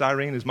Libya.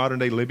 Cyrene is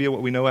modern-day Libya,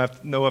 what we know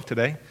of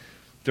today.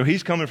 So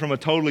he's coming from a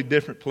totally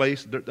different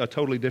place, a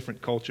totally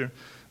different culture.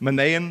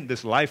 Manaen,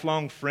 this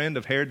lifelong friend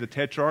of Herod the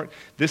Tetrarch.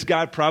 This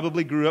guy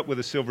probably grew up with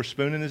a silver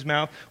spoon in his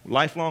mouth.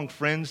 Lifelong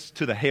friends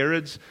to the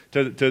Herods,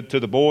 to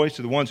the boys,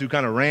 to the ones who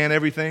kind of ran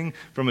everything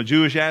from a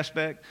Jewish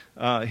aspect.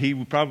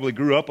 He probably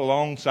grew up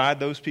alongside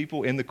those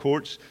people in the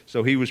courts,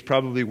 so he was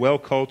probably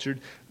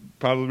well-cultured,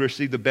 probably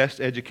received the best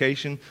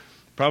education,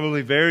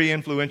 probably very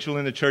influential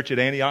in the church at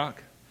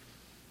Antioch.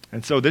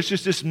 And so there's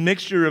just this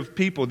mixture of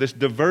people, this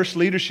diverse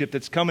leadership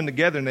that's coming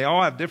together, and they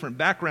all have different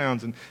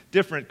backgrounds and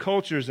different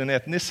cultures and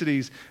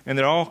ethnicities, and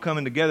they're all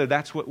coming together.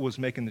 That's what was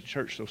making the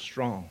church so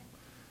strong.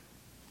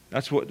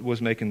 That's what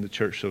was making the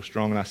church so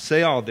strong. And I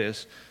say all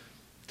this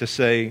to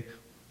say,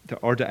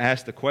 or to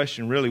ask the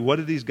question, really, what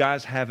do these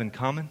guys have in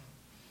common?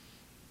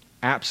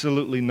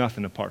 Absolutely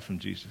nothing apart from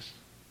Jesus.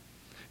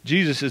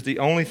 Jesus is the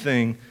only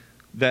thing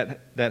that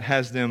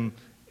has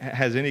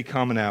any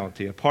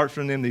commonality. Apart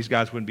from them, these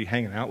guys wouldn't be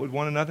hanging out with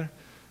one another.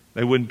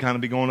 They wouldn't kind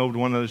of be going over to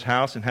one another's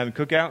house and having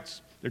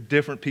cookouts. They're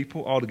different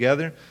people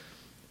altogether.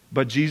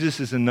 But Jesus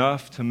is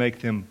enough to make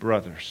them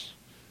brothers.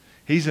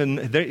 He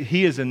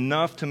is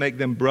enough to make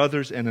them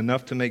brothers and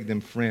enough to make them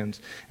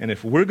friends. And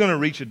if we're going to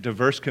reach a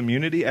diverse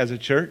community as a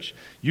church,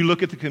 you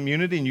look at the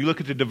community and you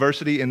look at the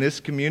diversity in this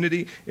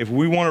community, if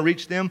we want to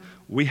reach them,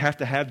 we have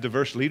to have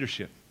diverse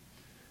leadership.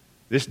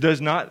 This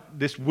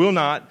will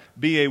not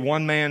be a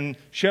one-man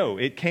show.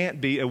 It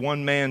can't be a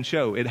one-man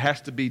show. It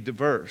has to be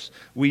diverse.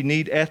 We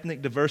need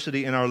ethnic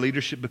diversity in our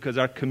leadership because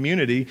our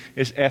community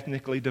is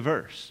ethnically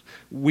diverse.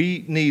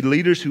 We need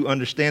leaders who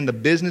understand the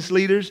business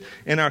leaders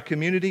in our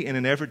community in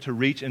an effort to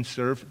reach and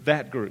serve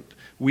that group.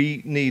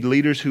 We need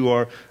leaders who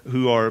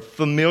are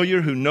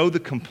familiar, who know the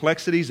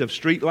complexities of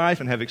street life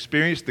and have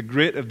experienced the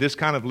grit of this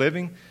kind of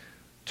living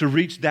to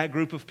reach that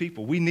group of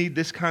people. We need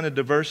this kind of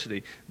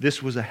diversity.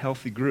 This was a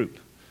healthy group.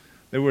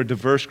 They were a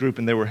diverse group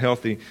and they were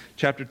healthy.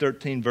 Chapter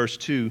 13, verse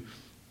 2,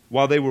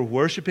 while they were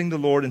worshiping the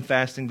Lord and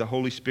fasting, the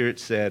Holy Spirit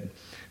said,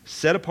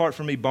 "Set apart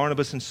for me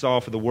Barnabas and Saul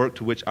for the work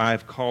to which I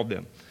have called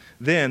them."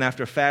 Then,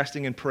 after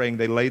fasting and praying,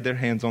 they laid their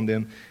hands on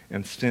them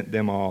and sent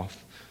them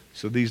off.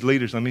 So these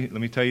leaders, let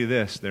me tell you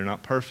this, they're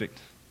not perfect.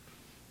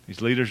 These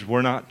leaders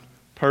were not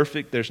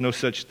perfect. There's no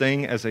such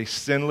thing as a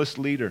sinless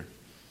leader.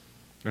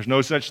 There's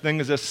no such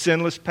thing as a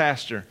sinless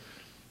pastor.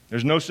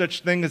 There's no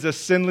such thing as a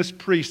sinless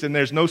priest, and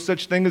there's no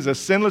such thing as a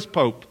sinless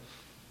pope.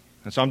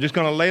 And so I'm just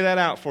going to lay that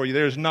out for you.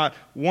 There's not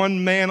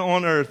one man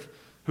on earth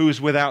who is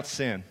without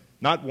sin.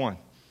 Not one.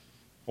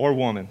 Or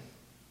woman.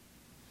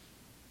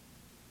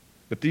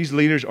 But these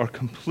leaders are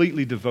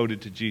completely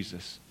devoted to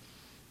Jesus.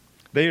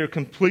 They are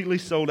completely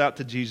sold out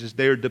to Jesus.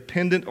 They are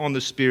dependent on the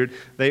Spirit.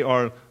 They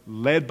are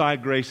led by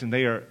grace, and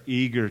they are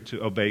eager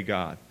to obey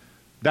God.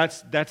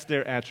 That's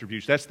their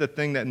attributes. That's the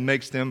thing that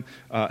makes them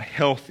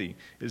healthy,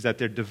 is that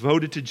they're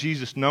devoted to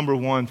Jesus, number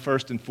one,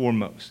 first and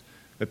foremost.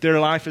 That their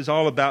life is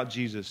all about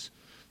Jesus.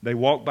 They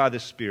walk by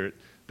the Spirit.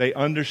 They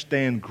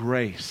understand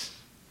grace.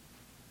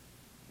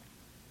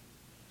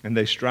 And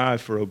they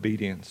strive for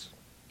obedience.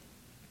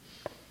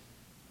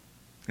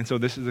 And so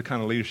this is the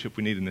kind of leadership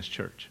we need in this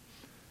church.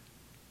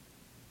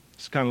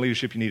 It's the kind of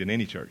leadership you need in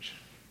any church.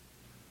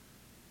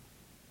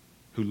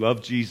 Who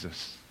love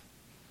Jesus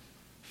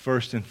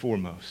first and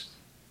foremost.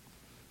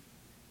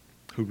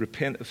 Who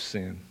repent of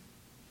sin,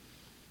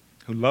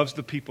 who loves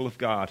the people of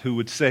God, who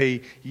would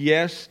say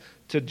yes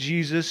to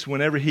Jesus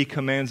whenever He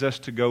commands us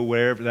to go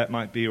wherever that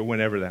might be or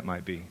whenever that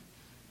might be.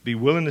 Be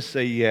willing to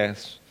say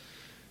yes.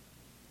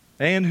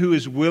 And who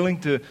is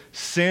willing to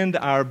send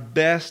our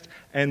best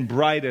and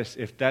brightest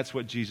if that's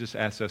what Jesus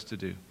asks us to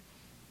do.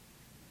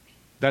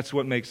 That's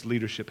what makes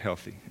leadership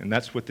healthy, and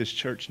that's what this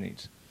church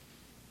needs.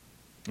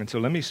 And so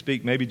let me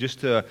speak maybe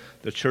just to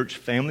the church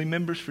family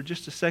members for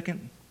just a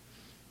second.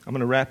 I'm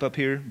going to wrap up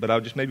here, but I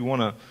just maybe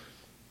want to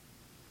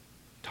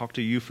talk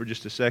to you for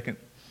just a second.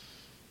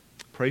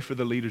 Pray for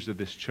the leaders of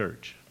this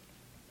church.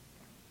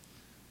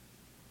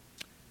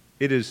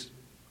 It is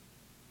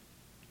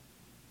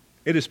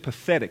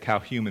pathetic how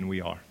human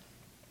we are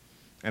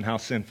and how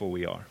sinful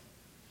we are.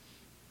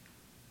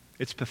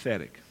 It's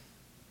pathetic.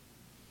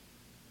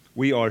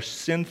 We are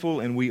sinful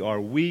and we are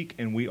weak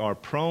and we are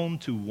prone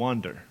to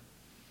wander.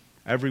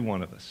 Every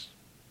one of us.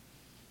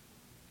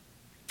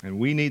 And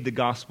we need the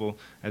gospel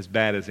as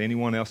bad as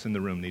anyone else in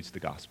the room needs the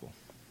gospel.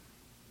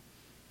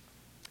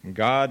 And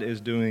God is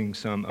doing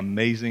some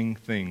amazing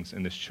things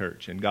in this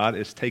church. And God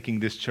is taking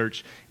this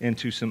church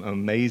into some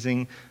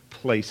amazing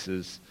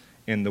places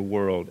in the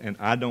world. And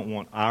I don't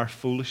want our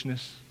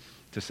foolishness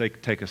to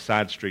take a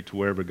side street to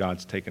wherever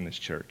God's taken this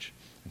church.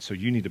 And so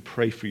you need to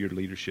pray for your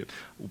leadership.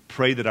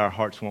 Pray that our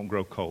hearts won't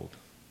grow cold.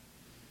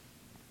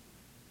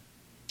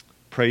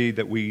 Pray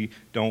that we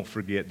don't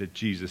forget that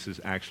Jesus is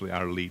actually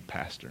our lead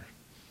pastor.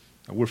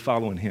 We're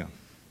following Him.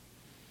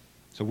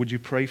 So would you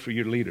pray for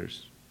your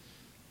leaders?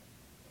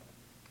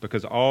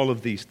 Because all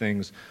of these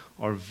things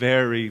are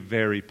very,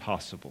 very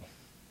possible.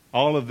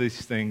 All of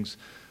these things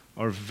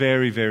are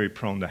very, very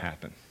prone to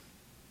happen.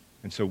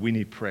 And so we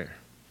need prayer.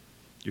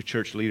 Your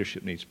church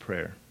leadership needs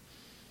prayer.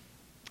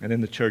 And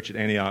then the church at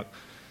Antioch,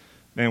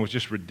 man, was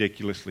just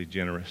ridiculously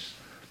generous.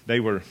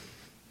 They were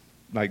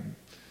like,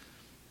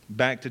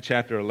 back to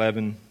chapter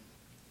 11,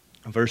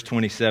 verse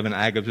 27,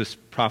 Agabus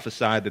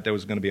prophesied that there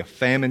was going to be a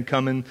famine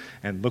coming,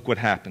 and look what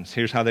happens.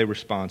 Here's how they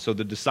respond. So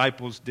the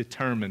disciples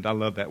determined, I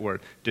love that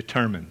word,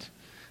 determined.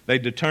 They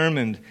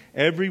determined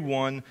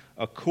everyone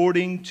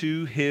according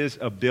to his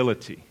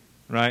ability,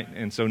 right?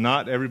 And so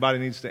not everybody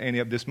needs to ante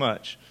up this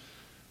much.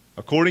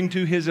 According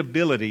to his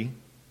ability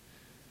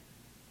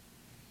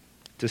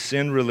to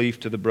send relief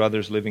to the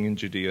brothers living in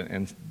Judea.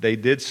 And they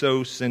did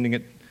so, sending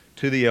it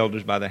to the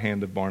elders by the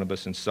hand of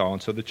Barnabas and Saul.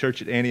 And so the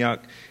church at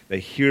Antioch, they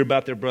hear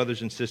about their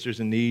brothers and sisters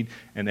in need,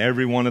 and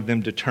every one of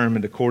them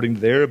determined according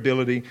to their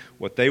ability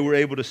what they were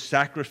able to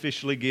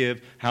sacrificially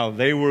give, how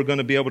they were going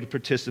to be able to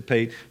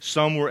participate.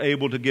 Some were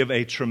able to give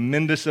a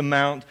tremendous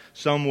amount.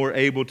 Some were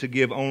able to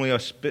give only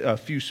a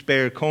few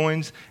spare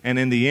coins. And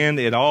in the end,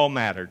 it all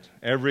mattered.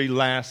 Every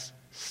last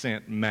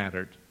cent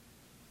mattered.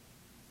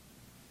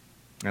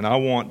 And I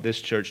want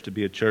this church to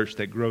be a church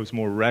that grows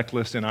more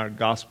reckless in our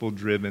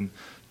gospel-driven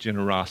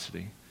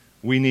generosity.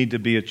 We need to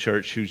be a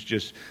church who's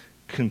just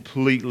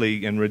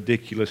completely and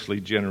ridiculously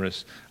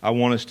generous. I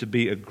want us to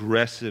be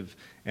aggressive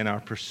in our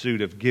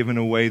pursuit of giving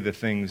away the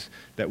things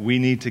that we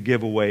need to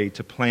give away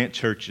to plant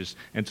churches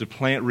and to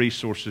plant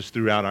resources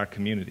throughout our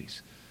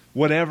communities.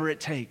 Whatever it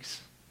takes.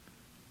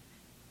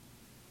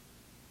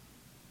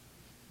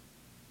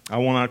 I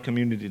want our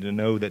community to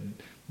know that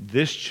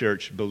this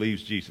church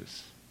believes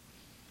Jesus.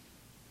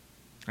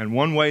 And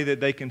one way that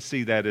they can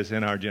see that is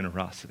in our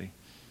generosity.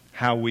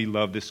 How we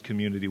love this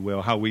community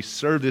well, how we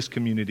serve this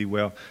community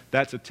well.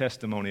 That's a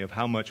testimony of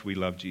how much we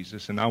love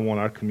Jesus. And I want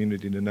our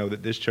community to know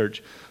that this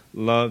church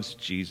loves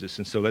Jesus.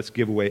 And so let's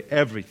give away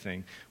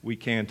everything we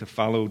can to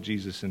follow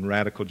Jesus in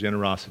radical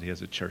generosity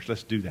as a church.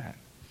 Let's do that,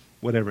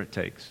 whatever it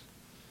takes.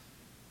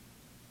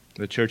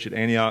 The church at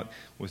Antioch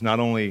was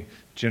not only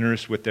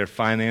generous with their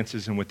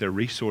finances and with their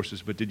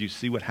resources, but did you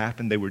see what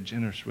happened? They were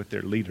generous with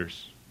their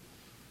leaders.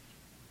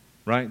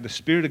 Right? The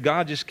Spirit of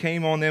God just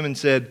came on them and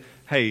said,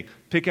 hey,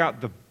 pick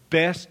out the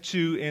best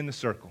two in the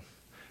circle,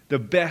 the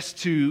best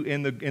two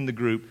in the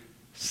group,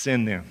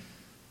 send them.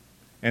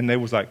 And they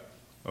was like,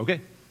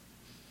 okay,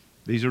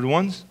 these are the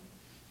ones,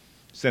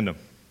 send them.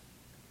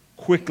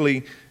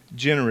 Quickly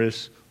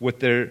generous with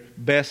their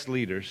best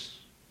leaders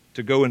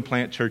to go and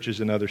plant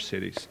churches in other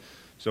cities.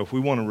 So if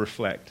we want to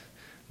reflect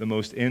the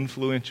most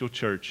influential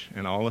church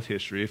in all of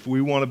history, if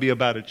we want to be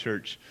about a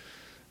church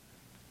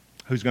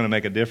who's going to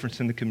make a difference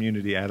in the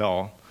community at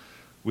all,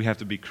 we have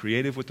to be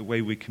creative with the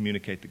way we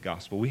communicate the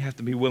gospel. We have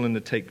to be willing to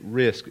take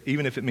risk,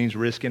 even if it means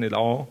risking it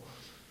all.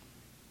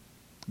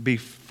 Be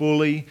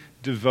fully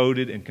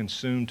devoted and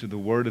consumed to the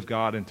Word of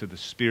God and to the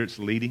Spirit's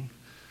leading.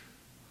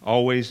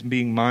 Always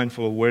being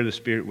mindful of where the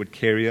Spirit would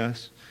carry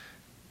us.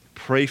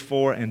 Pray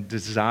for and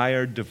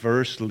desire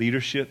diverse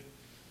leadership.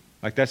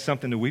 Like that's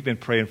something that we've been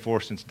praying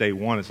for since day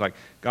one. It's like,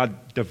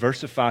 God,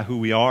 diversify who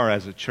we are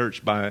as a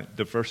church by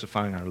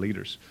diversifying our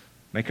leaders.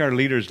 Make our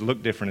leaders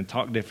look different and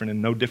talk different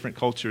and know different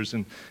cultures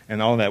and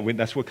all that.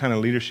 That's what kind of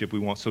leadership we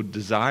want. So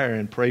desire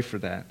and pray for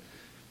that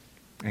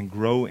and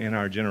grow in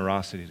our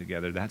generosity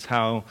together. That's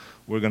how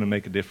we're going to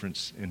make a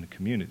difference in the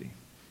community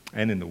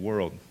and in the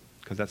world,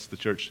 because that's the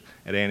church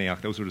at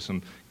Antioch. Those were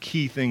some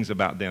key things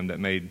about them that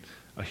made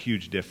a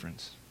huge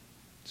difference.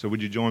 So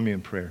would you join me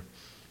in prayer?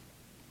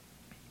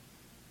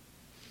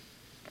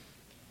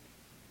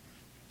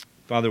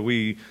 Father,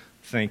 we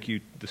thank you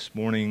this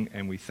morning,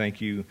 and we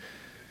thank you,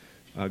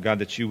 God,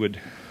 that you would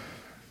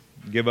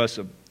give us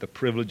the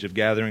privilege of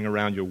gathering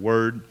around your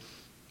word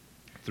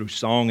through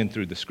song and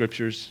through the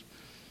scriptures.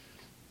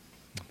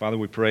 Father,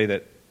 we pray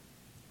that,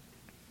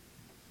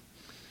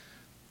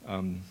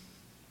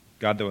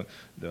 God,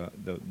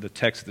 the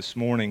text this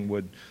morning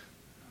would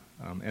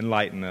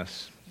enlighten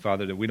us.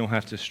 Father, that we don't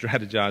have to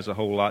strategize a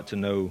whole lot to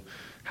know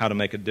how to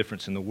make a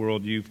difference in the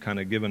world. You've kind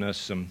of given us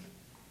some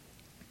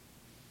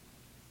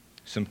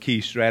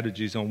key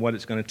strategies on what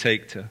it's going to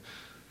take to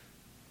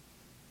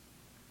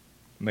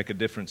make a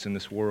difference in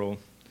this world.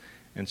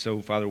 And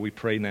so, Father, we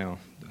pray now,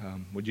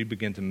 would you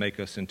begin to make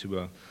us into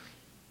a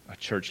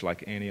church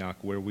like Antioch,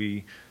 where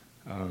we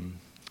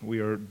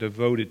are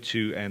devoted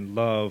to and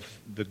love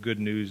the good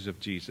news of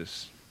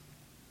Jesus.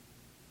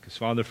 Because,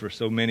 Father, for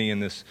so many in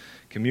this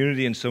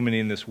community and so many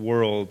in this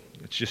world,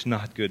 it's just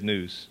not good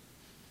news.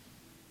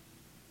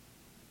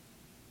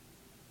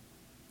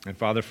 And,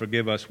 Father,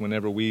 forgive us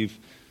whenever we've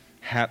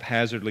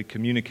haphazardly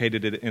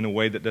communicated it in a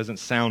way that doesn't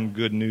sound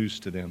good news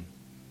to them.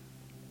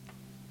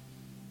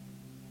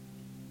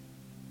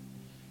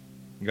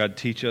 God,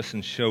 teach us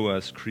and show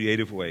us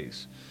creative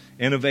ways,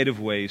 innovative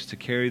ways to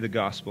carry the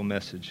gospel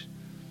message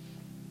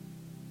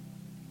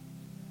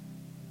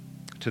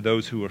to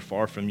those who are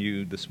far from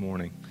you this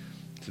morning,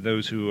 to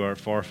those who are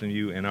far from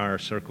you in our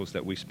circles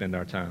that we spend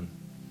our time.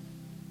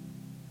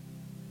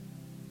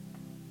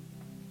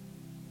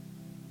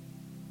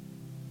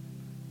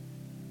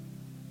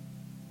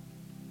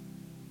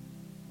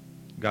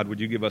 God, would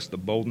you give us the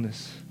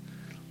boldness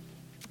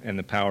and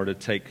the power to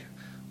take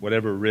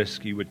whatever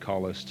risk you would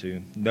call us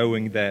to,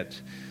 knowing that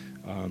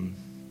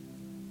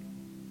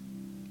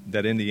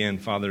that in the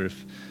end, Father,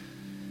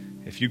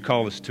 if you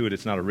call us to it,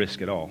 it's not a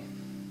risk at all.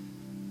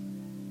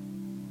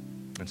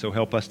 And so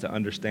help us to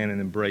understand and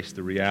embrace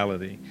the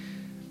reality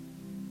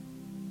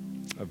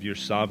of your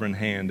sovereign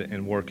hand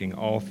in working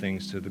all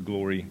things to the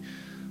glory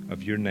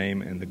of your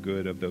name and the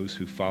good of those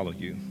who follow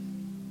you.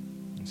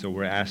 And so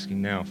we're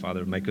asking now,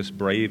 Father, make us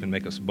brave and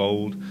make us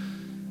bold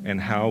in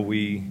how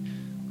we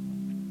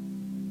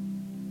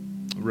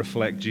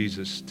reflect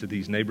Jesus to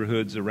these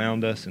neighborhoods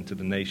around us and to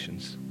the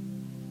nations.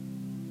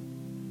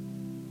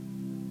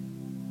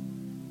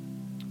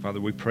 Father,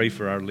 we pray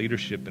for our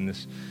leadership in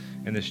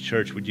this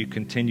church. Would you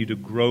continue to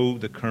grow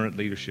the current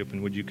leadership,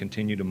 and would you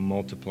continue to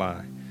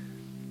multiply?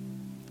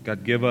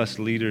 God, give us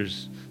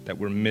leaders that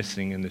we're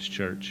missing in this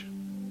church.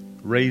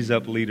 Raise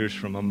up leaders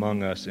from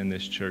among us in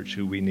this church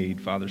who we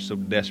need, Father, so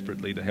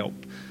desperately to help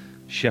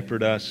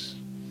shepherd us,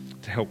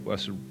 to help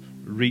us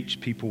reach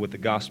people with the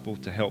gospel,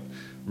 to help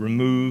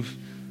remove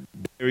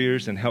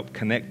barriers and help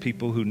connect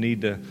people who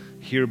need to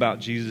hear about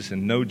Jesus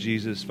and know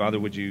Jesus. Father,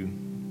 would you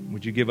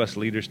give us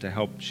leaders to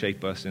help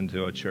shape us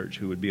into a church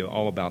who would be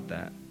all about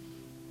that?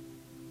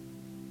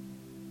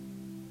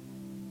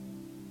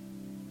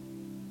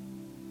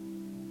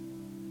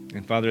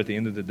 And Father, at the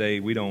end of the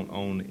day, we don't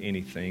own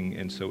anything,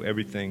 and so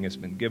everything has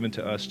been given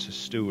to us to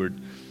steward.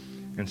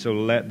 And so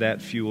let that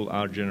fuel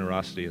our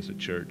generosity as a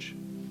church.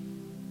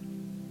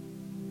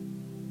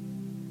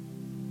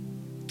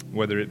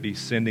 Whether it be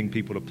sending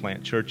people to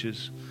plant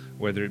churches,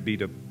 whether it be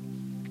to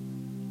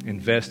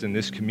invest in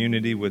this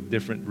community with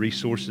different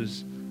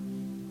resources,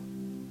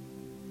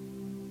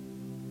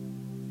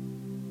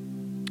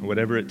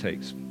 whatever it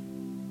takes.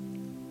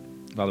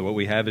 Father, what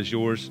we have is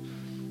yours,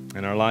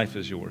 and our life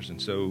is yours.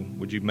 And so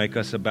would you make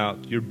us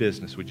about your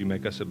business? Would you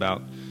make us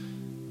about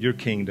your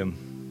kingdom?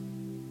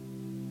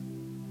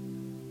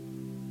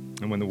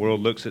 And when the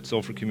world looks at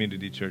Sulphur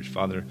Community Church,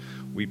 Father,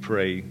 we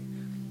pray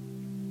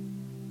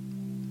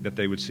that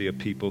they would see a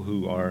people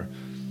who are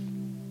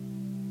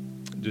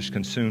just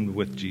consumed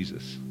with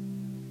Jesus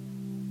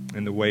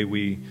and the way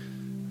we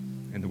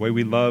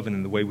love and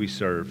in the way we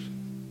serve.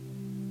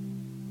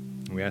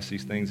 And we ask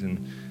these things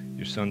in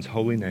your Son's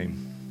holy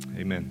name.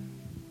 Amen.